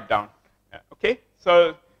can write down. Okay,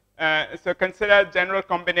 so so consider a general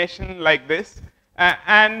combination like this,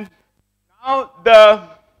 and now the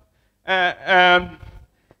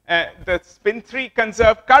spin 3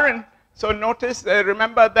 conserved current. So notice,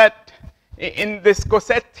 remember that in this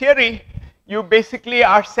coset theory, you basically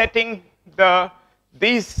are setting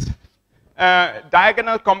these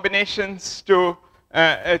diagonal combinations to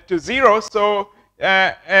 0. So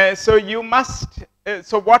so you must,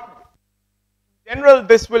 so what in general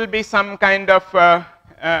this will be some kind of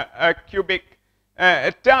a cubic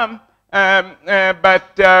term,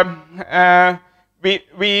 but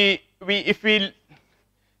if we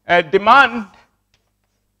demand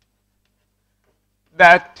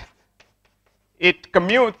that it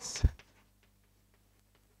commutes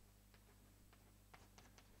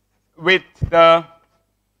with the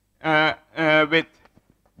with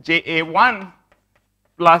JA1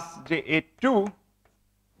 plus JA2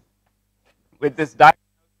 with this diagonal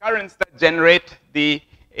currents that generate the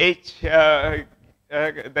H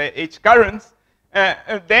currents,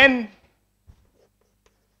 then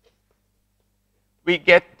we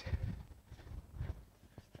get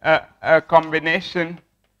a combination.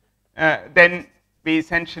 Then we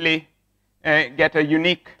essentially get a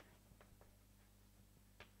unique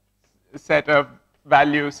set of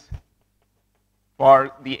values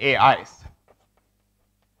for the AIs.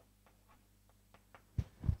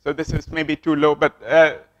 So this is maybe too low, but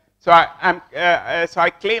so I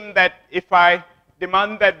claim that if I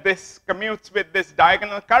demand that this commutes with this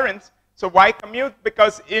diagonal currents, so why commute?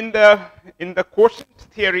 Because in the quotient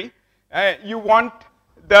theory, you want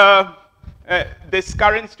this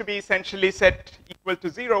currents to be essentially set equal to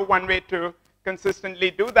 0. One way to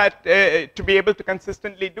consistently do that, to be able to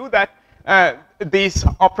consistently do that, these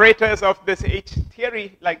operators of this H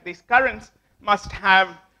theory, like these currents, must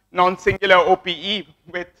have non-singular OPE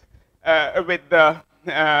with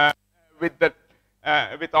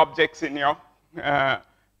objects in your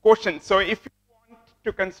quotient. So if you want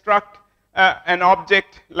to construct an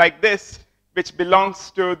object like this, which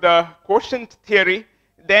belongs to the quotient theory,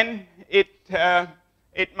 then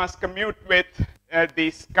it must commute with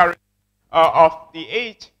these currents of the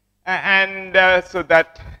H, and so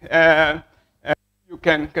that you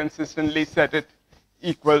can consistently set it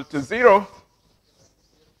equal to 0.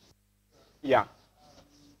 Yeah.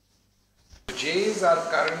 J's are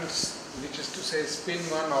currents, which is to say spin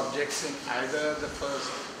 1 objects in either the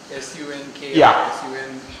first SUNK Yeah. or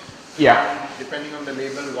SUN, Yeah. depending on the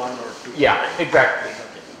label 1 or 2. Yeah, exactly.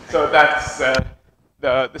 Okay. So that's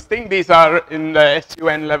this thing. These are in the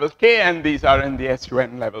SUN level K, and these are in the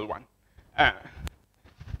SUN level 1.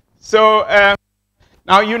 So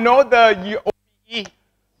now you know the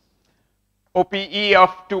OPE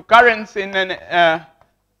of two currents in an.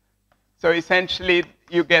 So essentially,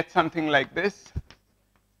 you get something like this.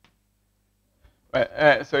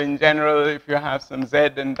 So in general, if you have some Z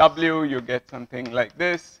and W, you get something like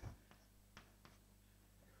this.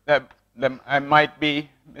 I might be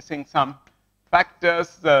missing some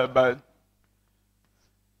factors, but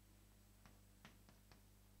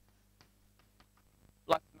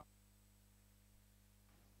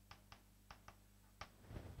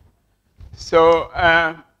so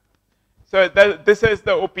this is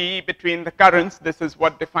the OPE between the currents. This is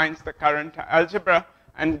what defines the current algebra,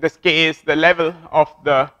 and this K is the level of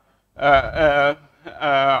the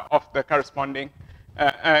corresponding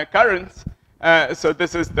currents. So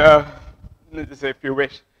this is if you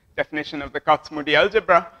wish, definition of the Cosmology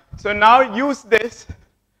algebra. So now use this.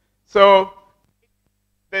 So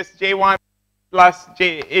this J1 plus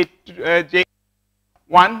J1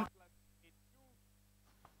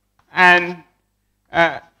 and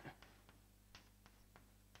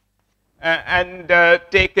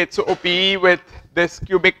take its OPE with this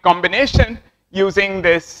cubic combination using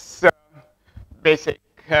this basic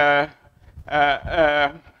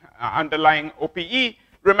underlying OPE,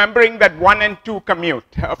 remembering that 1 and 2 commute.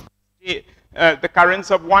 The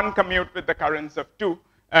currents of 1 commute with the currents of 2.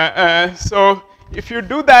 So if you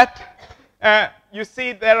do that, you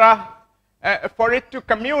see there are, for it to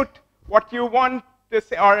commute, what you want to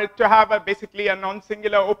say, or to have basically a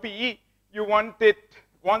non-singular OPE, you want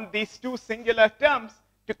these two singular terms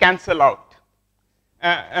to cancel out.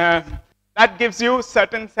 That gives you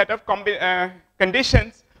certain set of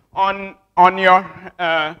conditions on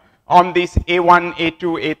these A1, A2,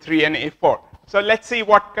 A3, and A4. So let's see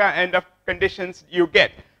what kind of conditions you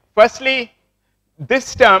get. Firstly,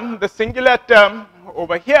 this term, the singular term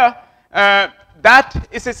over here, that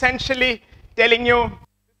is essentially telling you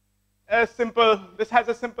this has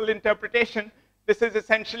a simple interpretation. This is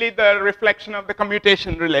essentially the reflection of the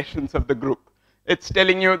commutation relations of the group. It's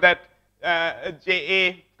telling you that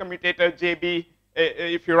JA commutator JB,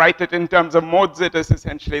 if you write it in terms of modes, it is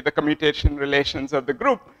essentially the commutation relations of the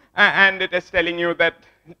group. And it is telling you that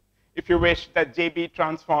if you wish that JB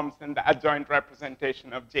transforms in the adjoint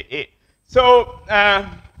representation of JA. So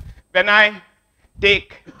when I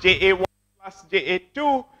take JA1 plus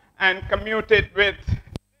JA2 and commute it with this,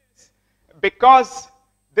 because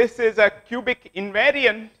this is a cubic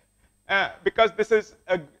invariant, because this is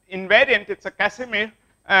invariant, it's a Casimir,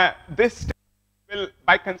 this will,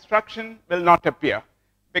 by construction, will not appear,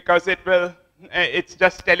 because it will, it's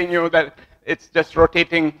just telling you that it's just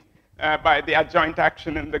rotating by the adjoint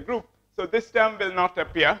action in the group. So this term will not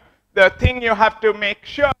appear. The thing you have to make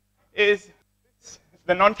sure is,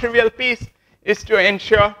 the non-trivial piece is to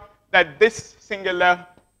ensure that this singular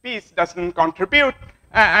piece doesn't contribute.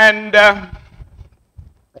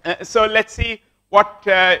 So let's see what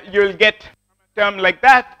you'll get from a term like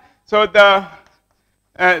that. So the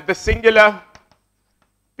singular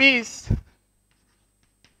piece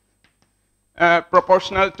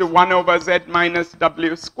proportional to 1 over z minus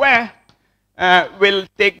w square will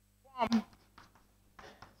take the form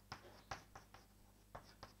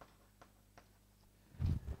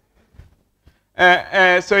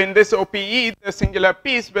so in this OPE, the singular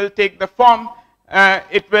piece will take the form,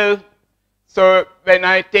 it will, so when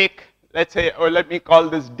I take, let's say, or let me call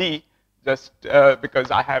this D, just because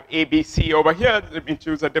I have A, B, C over here, let me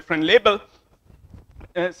choose a different label.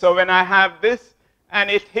 So when I have this and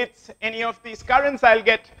it hits any of these currents, I'll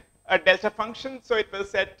get a delta function. So it will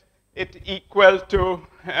set it equal to,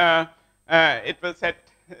 it will set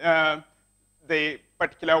the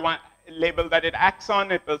particular one label that it acts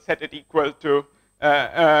on, it will set it equal to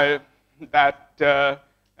that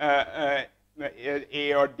A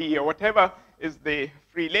or D or whatever is the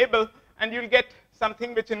free label, and you'll get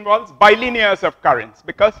something which involves bilinears of currents,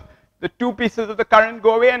 because the two pieces of the current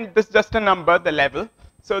go away and this is just a number, the level.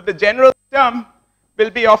 So the general term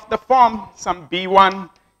will be of the form some B1,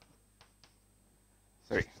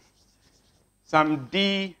 sorry, some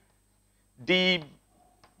DBC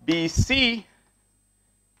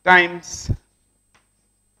times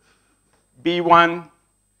B1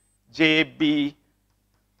 JB1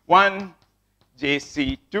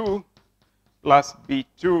 JC2 plus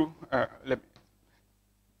B2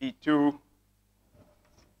 B2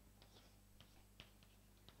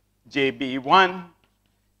 JB1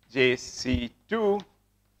 JC2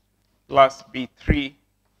 plus B3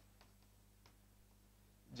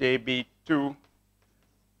 JB2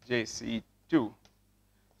 JC2.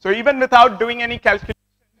 So even without doing any calculation,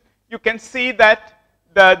 you can see that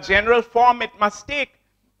the general form it must take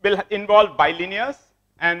will involve bilinears,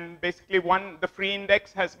 and basically the free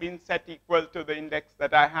index has been set equal to the index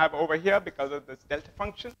that I have over here because of this delta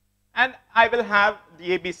function, and I will have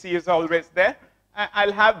the ABC is always there.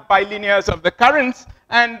 I'll have bilinears of the currents,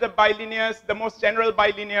 and the bilinears, the most general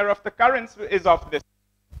bilinear of the currents is of this.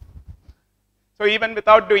 So even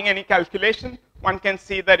without doing any calculation, one can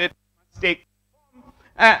see that it must take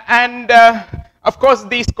form. Of course,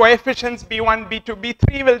 these coefficients B1, B2,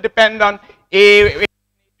 B3 will depend on A2,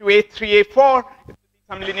 A3, A4. It will be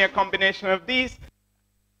some linear combination of these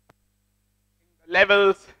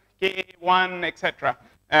levels, K1, etc.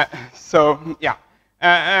 So yeah.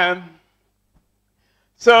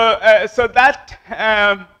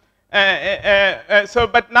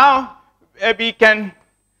 But now we can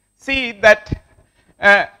see that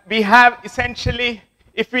we have essentially,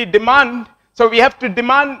 if we demand, so we have to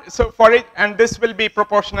demand, so for it, and this will be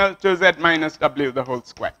proportional to z minus w the whole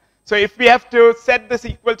square. So if we have to set this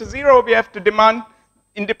equal to 0, we have to demand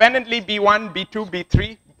independently B1, B2,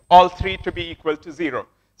 B3, all three to be equal to 0.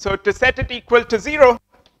 So to set it equal to 0,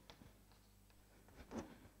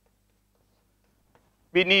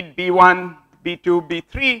 we need B1, B2,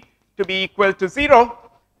 B3 to be equal to 0.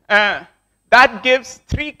 That gives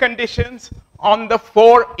 3 conditions on the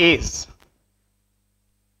 4 A's.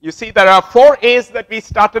 You see, there are 4 A's that we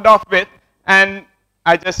started off with, and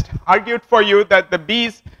I just argued for you that the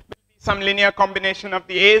B's will be some linear combination of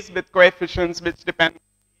the A's with coefficients which depend on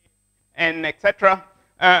n, etc.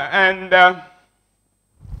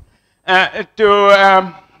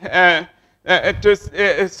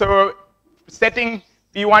 So setting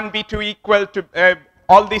B1, B2 equal to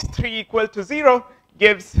all these 3 equal to 0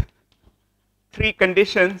 gives 3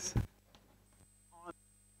 conditions on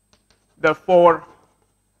the 4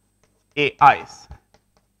 AIs.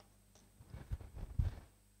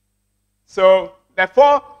 So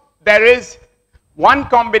therefore, there is one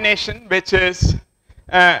combination which is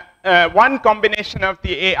one combination of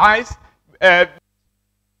the AIs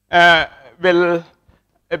will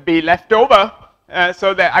be left over,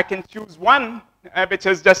 so that I can choose one which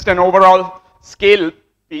is just an overall scale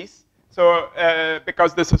piece. So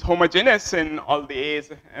because this is homogeneous in all the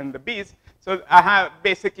A's and the B's, so I have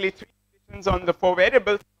basically 3 conditions on the 4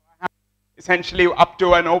 variables. I have essentially up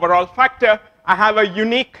to an overall factor. I have a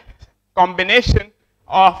unique combination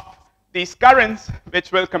of these currents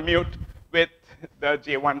which will commute with the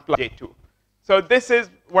J1 plus J2. So this is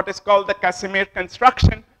what is called the Casimir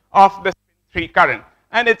construction of the spin 3 current.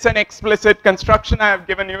 And it's an explicit construction. I have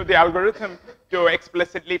given you the algorithm to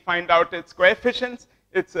explicitly find out its coefficients.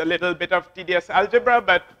 It's a little bit of tedious algebra,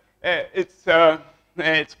 but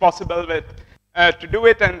it's possible with, to do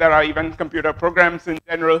it, and there are even computer programs in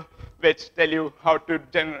general which tell you how to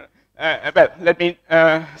well, let me,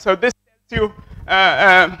 so this tells you,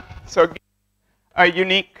 so a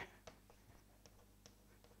unique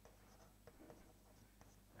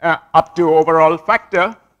up to overall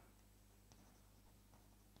factor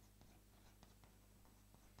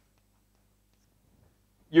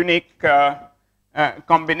unique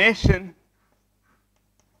combination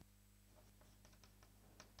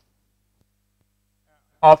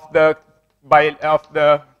of the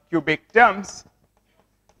cubic terms.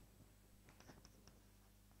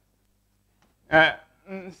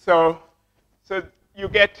 So you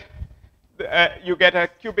get a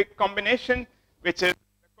cubic combination which is a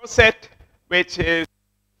coset, which is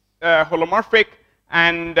holomorphic,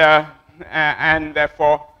 and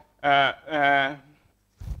therefore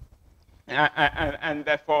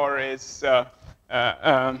is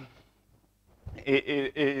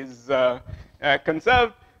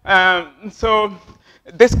conserved. So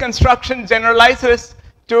this construction generalizes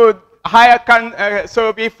to higher current.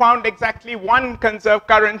 So we found exactly one conserved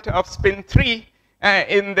current of spin 3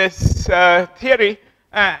 in this theory.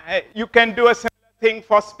 You can do a similar thing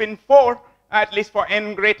for spin 4, at least for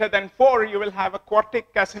n greater than 4. You will have a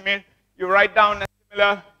quartic Casimir. You write down a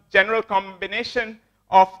similar general combination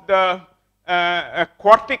of the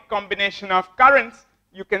quartic combination of currents.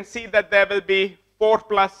 You can see that there will be 4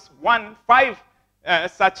 plus 1, 5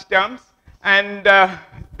 such terms, and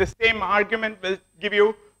the same argument will give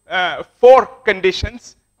you 4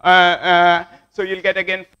 conditions. So you'll get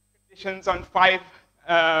again 4 conditions on 5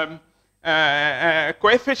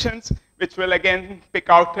 coefficients, which will again pick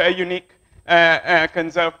out a unique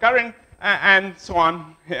conserved current, and so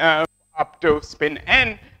on up to spin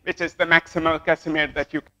n, which is the maximal Casimir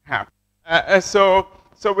that you can have. So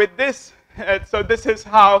with this, so this is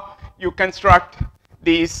how you construct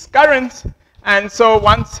these currents. And so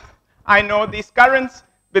once I know these currents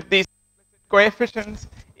with these coefficients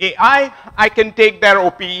AI, I can take their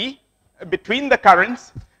OPE between the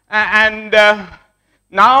currents, and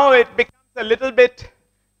now it becomes a little bit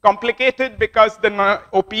complicated because the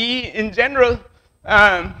OPE in general,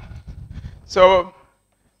 so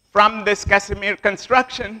from this Casimir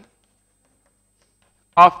construction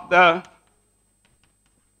of the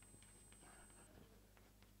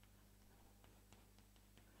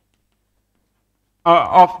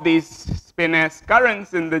of these spin S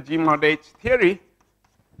currents in the G mod H theory,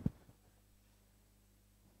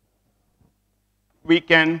 we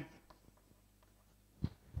can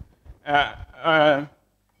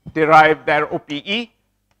derive their OPE.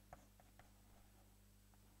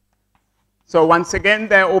 So once again,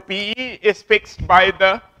 their OPE is fixed by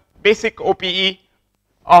the basic OPE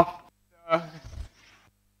of the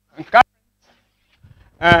current.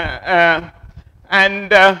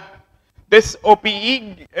 This OPE,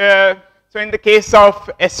 so in the case of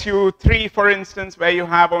SU3, for instance, where you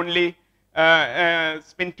have only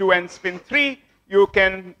spin 2 and spin 3, you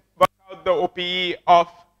can work out the OPE of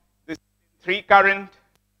the spin 3 current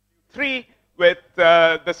 3 with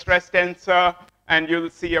the stress tensor and you'll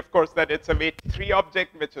see, of course, that it's a weight 3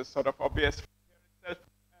 object, which is sort of obvious from here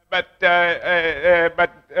itself.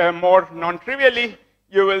 But more non-trivially,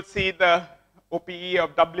 you will see the OPE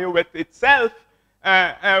of W with itself.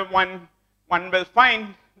 One will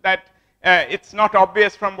find that it's not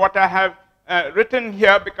obvious from what I have written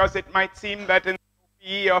here, because it might seem that in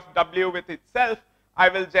OPE of W with itself, I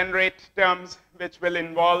will generate terms which will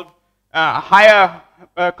involve higher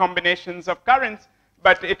combinations of currents,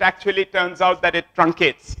 but it actually turns out that it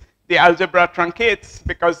truncates. The algebra truncates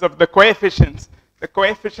because of the coefficients. The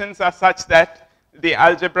coefficients are such that the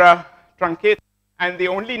algebra truncates, and the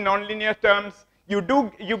only nonlinear terms you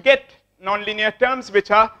get nonlinear terms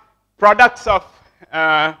which are products of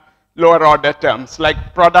lower order terms,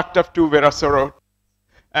 like product of two Virasoro,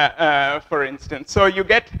 for instance. So you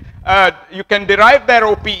get, you can derive their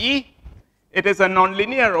OPE. It is a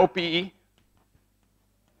nonlinear OPE.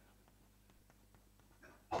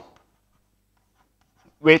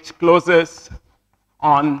 Which closes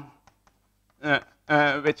on,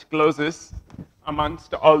 which closes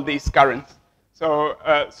amongst all these currents. So,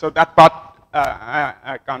 so that part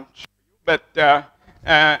I can't show you, but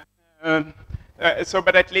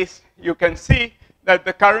but at least you can see that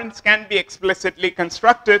the currents can be explicitly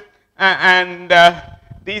constructed, and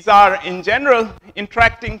these are in general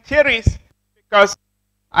interacting theories, because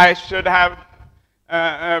I should have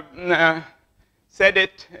said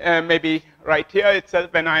it maybe right here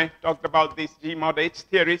itself when I talked about these G mod H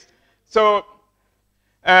theories. So,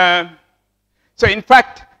 so in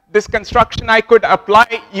fact, this construction I could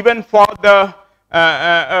apply even for the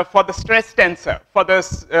stress tensor,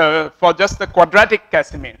 for just the quadratic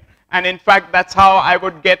Casimir. And in fact, that's how I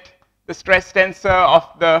would get the stress tensor of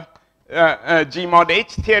the G mod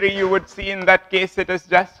H theory. You would see in that case it is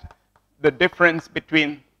just the difference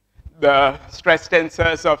between the stress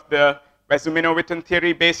tensors of the Weissman-Witten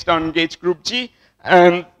theory based on gauge group G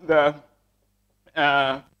and the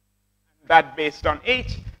that based on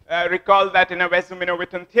H. Recall that in a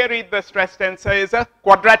Weissman-Witten theory, the stress tensor is a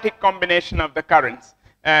quadratic combination of the currents.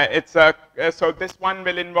 It's a, so this one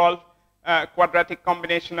will involve a quadratic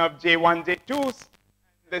combination of J1, J2s.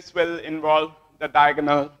 This will involve the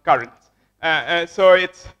diagonal currents. So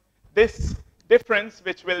it's this difference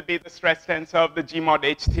which will be the stress tensor of the G mod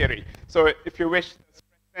H theory. So if you wish, the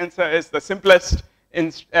stress tensor is the simplest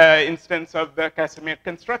instance of the Casimir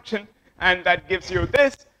construction, and that gives you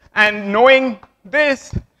this. And knowing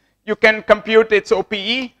this, you can compute its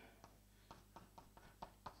OPE.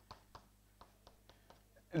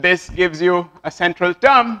 This gives you a central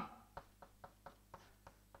term,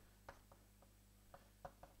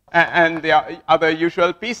 and the other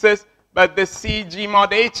usual pieces. But this C G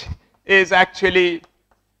mod H is actually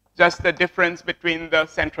just the difference between the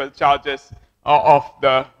central charges of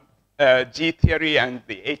the G theory and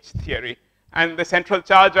the H theory. And the central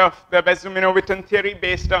charge of the Weissman-Witten theory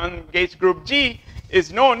based on gauge group G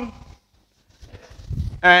is known.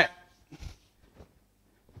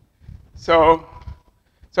 So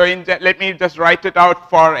let me just write it out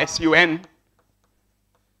for SUN,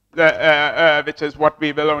 which is what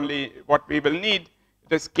we will need.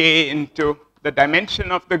 It is K into the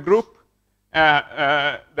dimension of the group,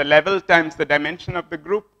 the level times the dimension of the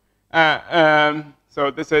group.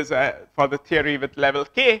 So this is for the theory with level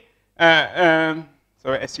K.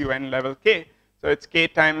 So SUN level K. So it's K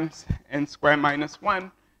times n square minus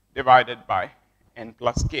 1 divided by n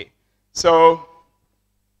plus K. So,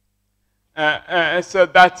 so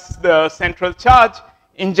that's the central charge.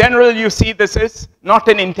 In general, you see this is not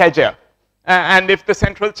an integer. And if the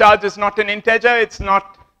central charge is not an integer, it's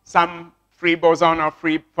not some free boson or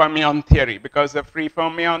free fermion theory, because a free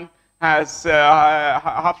fermion has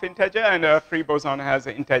half integer and a free boson has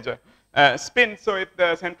an integer spin. So if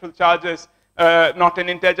the central charge is not an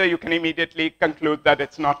integer, you can immediately conclude that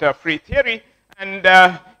it's not a free theory. And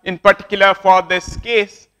in particular, for this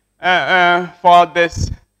case, for this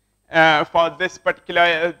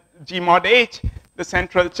particular G mod H, the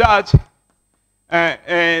central charge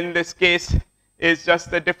in this case is just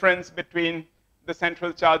the difference between the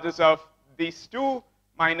central charges of these two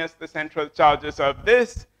minus the central charges of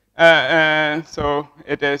this. So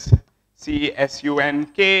it is C SUN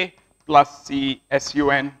K plus C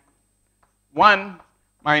SUN 1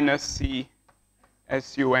 minus C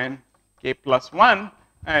SUN K plus 1.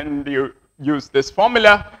 And you use this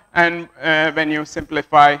formula. And when you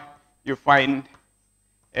simplify, you find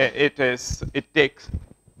it takes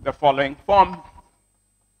the following form.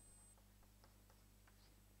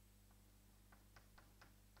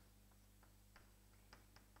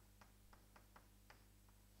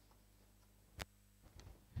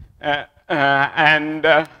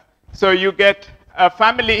 So you get a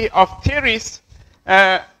family of theories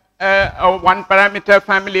a one parameter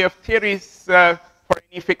family of theories for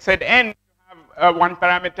any fixed n. You have a one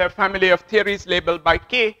parameter family of theories labeled by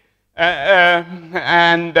k,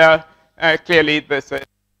 and clearly this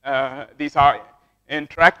these are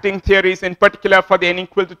interacting theories. In particular, for the n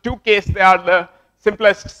equal to 2 case, they are the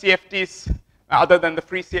simplest CFTs. Other than the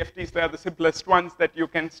free CFTs, they are the simplest ones that you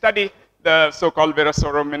can study, the so-called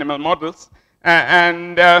Virasoro minimal models.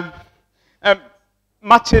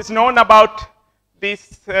 Much is known about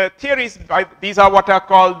these theories. These are what are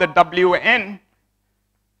called the WN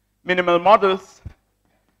minimal models,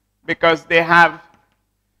 because they have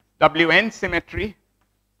WN symmetry.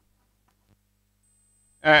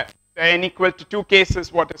 The n equal to 2 case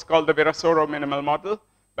is what is called the Virasoro minimal model,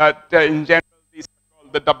 but in general, these are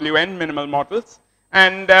called the WN minimal models.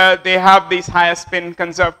 And they have these higher spin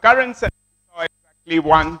conserved currents, and so exactly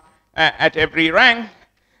one at every rank.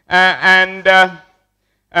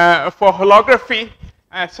 For holography,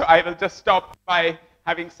 so I will just stop by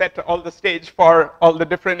having set all the stage for all the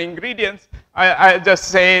different ingredients. I'll just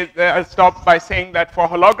say, I'll stop by saying that for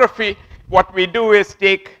holography, what we do is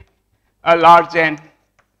take a large n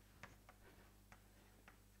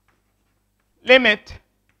limit.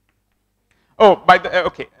 Oh, by the,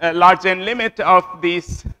 okay, a large n limit of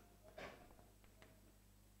these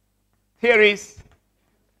theories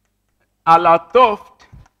a la Toft.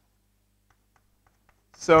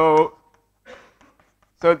 So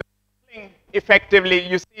the effectively,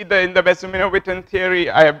 you see in the Bezuminov-Witten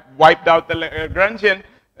theory, I have wiped out the Lagrangian.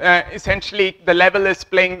 Essentially, the level is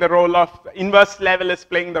playing the role of, inverse level is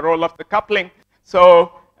playing the role of the coupling.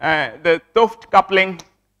 So the Toft coupling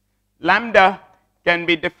lambda can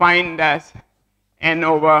be defined as n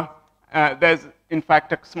over, there's in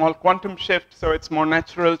fact a small quantum shift, so it's more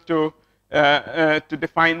natural to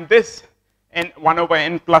define this n 1 over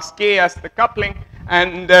n plus k as the coupling.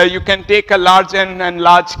 And you can take a large n and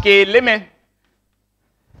large k limit,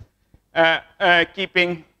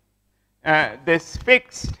 keeping this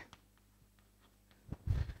fixed.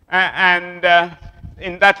 In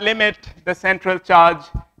that limit, the central charge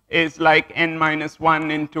is like n minus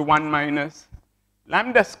 1 into 1 minus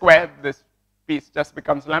lambda square. This piece just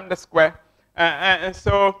becomes lambda square.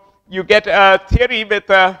 So you get a theory with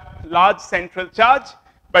a large central charge,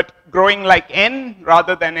 but growing like n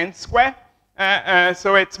rather than n square.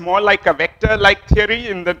 So it's more like a vector-like theory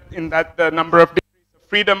in that the number of degrees of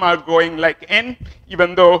freedom are going like n,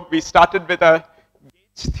 even though we started with a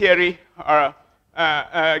gauge theory or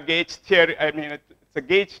a gauge theory. I mean, it's a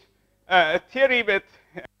gauge theory with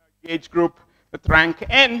a gauge group with rank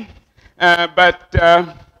n, but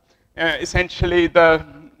essentially the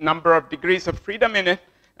number of degrees of freedom in it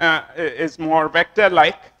is more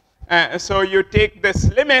vector-like. So you take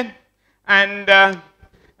this limit, and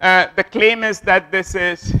the claim is that this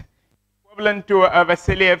is equivalent to a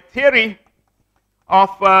Vasiliev theory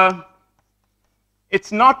of,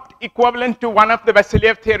 it's not equivalent to one of the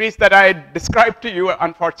Vasiliev theories that I described to you,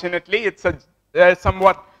 unfortunately. It's a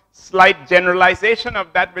somewhat slight generalization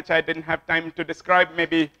of that, which I didn't have time to describe.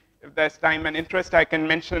 Maybe if there's time and interest, I can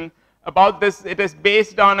mention about this. It is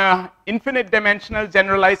based on an infinite dimensional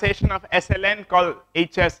generalization of SLN called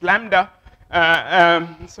HS lambda.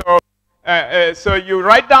 So you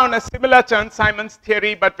write down a similar Chern-Simons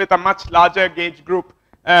theory, but with a much larger gauge group,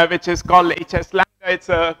 which is called HS lambda. It's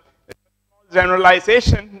a small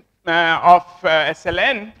generalization of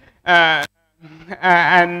SLN,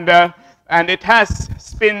 and it has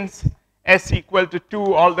spins s equal to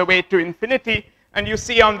 2 all the way to infinity. And you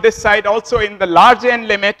see on this side also in the large n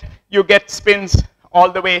limit, you get spins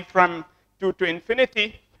all the way from 2 to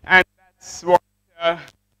infinity, and that's what.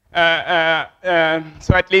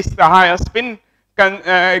 So at least the higher spin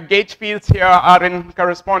gauge fields here are in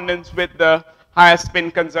correspondence with the higher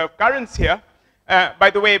spin conserved currents here. By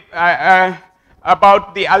the way,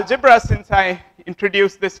 about the algebra, since I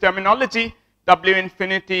introduced this terminology, W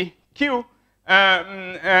infinity Q.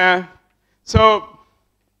 So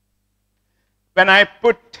when I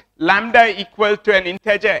put lambda equal to an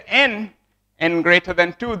integer n, n greater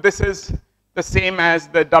than 2, this is the same as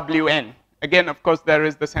the Wn. Again, of course, there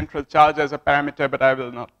is the central charge as a parameter, but I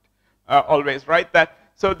will not always write that.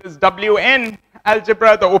 So this Wn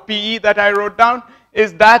algebra, the OPE that I wrote down,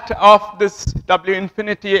 is that of this W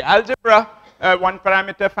infinity algebra, one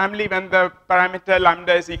parameter family when the parameter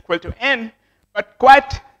lambda is equal to n. But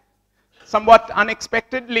quite somewhat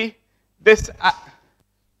unexpectedly, this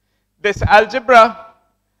algebra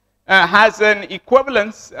has an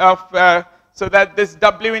equivalence of, so that this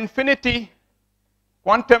W infinity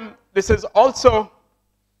quantum, this is also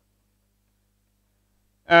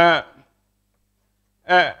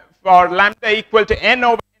for lambda equal to n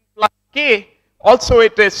over n plus k, also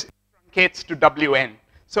it is truncates to Wn.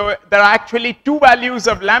 So there are actually two values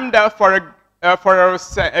of lambda for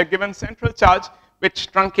a given central charge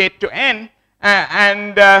which truncate to n,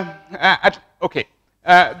 okay.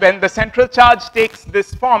 When the central charge takes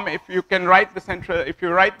this form, if you write the central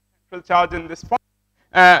charge in this form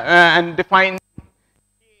and define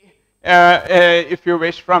if you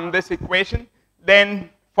wish from this equation, then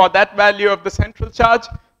for that value of the central charge,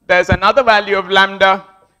 there's another value of lambda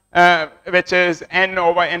which is n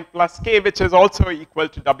over n plus k, which is also equal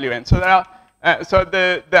to Wn. So there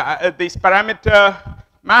are these parameter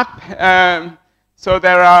map. So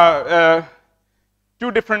there are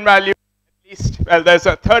two different values. Well, there's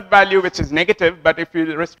a third value which is negative, but if you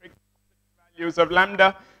restrict values of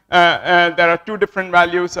lambda, there are two different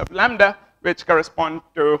values of lambda which correspond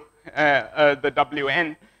to the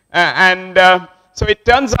Wn. So it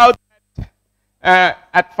turns out that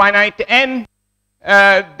at finite n,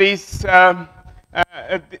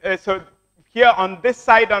 so here on this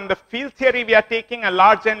side, on the field theory, we are taking a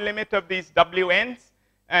large n limit of these Wn's,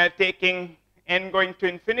 taking n going to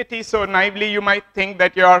infinity. So naively, you might think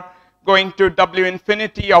that you're going to W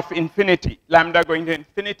infinity of infinity, lambda going to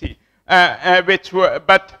infinity,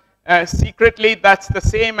 but secretly that's the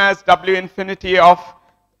same as W infinity of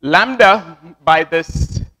lambda by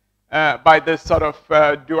this sort of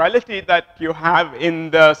duality that you have in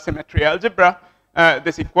the symmetry algebra,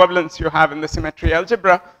 this equivalence you have in the symmetry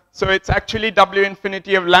algebra. So it's actually W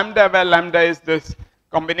infinity of lambda, where lambda is this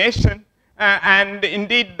combination, and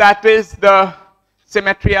indeed that is the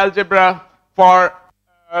symmetry algebra for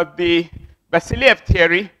the Vasiliev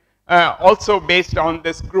theory, also based on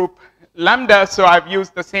this group lambda. So I've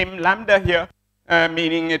used the same lambda here,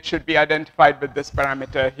 meaning it should be identified with this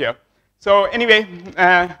parameter here. So anyway,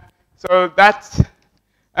 so that's,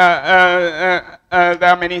 there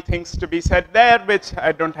are many things to be said there, which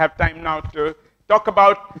I don't have time now to talk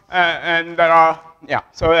about. And there are, yeah,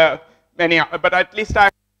 so many, but at least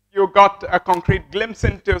you got a concrete glimpse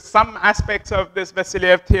into some aspects of this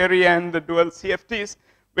Vasiliev theory and the dual CFTs,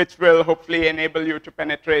 which will hopefully enable you to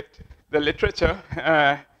penetrate the literature.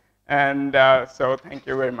 So thank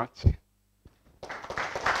you very much.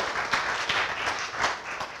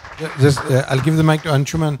 Just, I'll give the mic to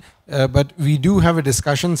Anshuman, but we do have a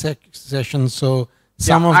discussion session, so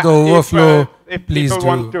some of the overflow, if please people do.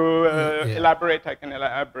 want to elaborate, I can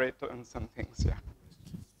elaborate on some things,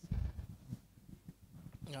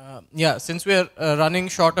 yeah, since we're running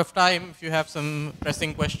short of time, if you have some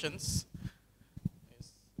pressing questions.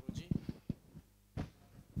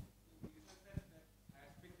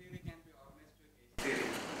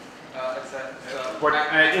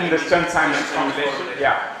 In the Stern-Simon formulation,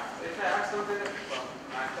 yeah.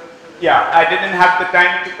 Yeah, I didn't have the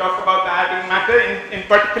time to talk about the adding matter. In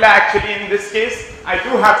particular, actually, in this case, I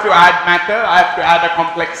do have to add matter. I have to add a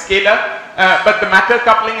complex scalar, but the matter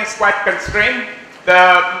coupling is quite constrained. The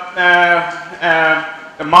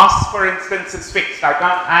mass, for instance, is fixed. I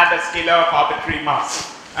can't add a scalar of arbitrary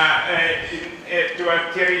mass. To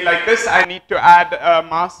a theory like this, I need to add a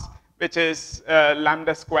mass which is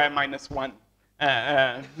lambda square minus 1.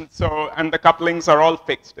 And the couplings are all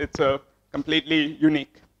fixed. It's a completely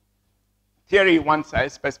unique theory once I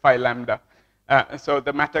specify lambda. So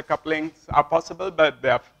the matter couplings are possible, but they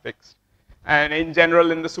are fixed. And in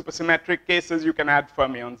general, in the supersymmetric cases, you can add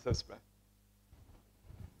fermions as well.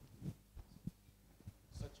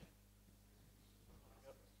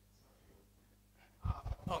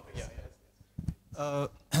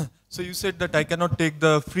 So you said that I cannot take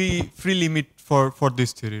the free limit for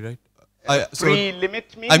this theory, right? Free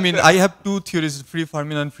limit means? I mean, I have two theories, free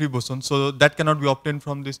fermion and free boson, so that cannot be obtained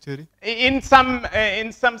from this theory? In some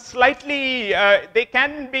slightly, they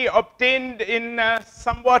can be obtained in a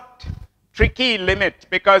somewhat tricky limit,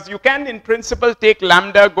 because you can, in principle, take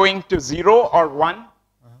lambda going to 0 or 1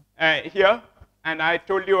 here. And I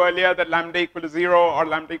told you earlier that lambda equal to 0 or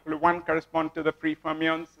lambda equal to 1 correspond to the free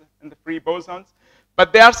fermions and the free bosons.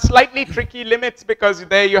 But they are slightly tricky limits, because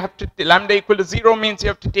there you have to, lambda equal to 0 means you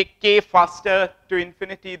have to take k faster to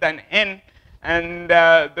infinity than n. And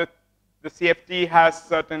the CFT has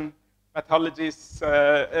certain pathologies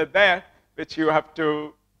there, which you have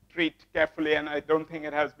to treat carefully. And I don't think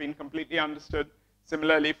it has been completely understood.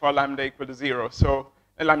 Similarly for lambda equal to 0. So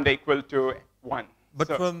lambda equal to 1. But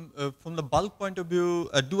so, from the bulk point of view,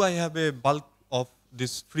 do I have a bulk of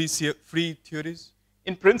these free theories?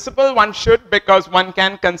 In principle, one should, because one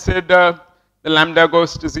can consider the lambda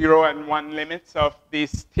goes to 0 and 1 limits of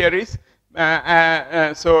these theories.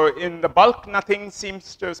 So in the bulk, nothing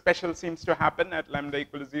special seems to happen at lambda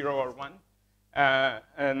equal to 0 or 1.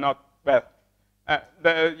 Not well.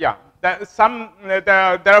 there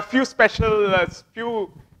are a few special,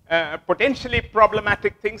 potentially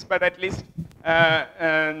problematic things, but at least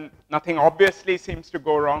nothing obviously seems to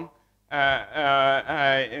go wrong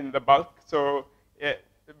in the bulk. So,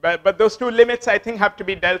 but those two limits, I think, have to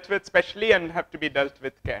be dealt with specially and have to be dealt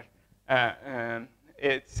with care.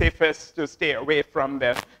 It's safest to stay away from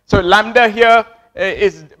there. So lambda here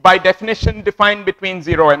is by definition defined between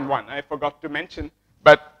 0 and 1. I forgot to mention.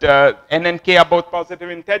 But n and k are both positive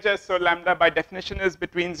integers, so lambda by definition is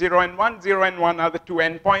between 0 and 1. 0 and 1 are the two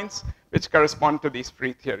endpoints which correspond to these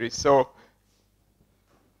free theories. So,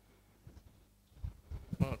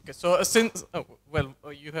 okay. So since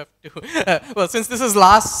you have to. Well, since this is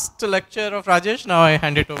last lecture of Rajesh, now I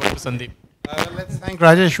hand it over to Sandeep. Let's thank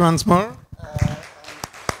Rajesh once more.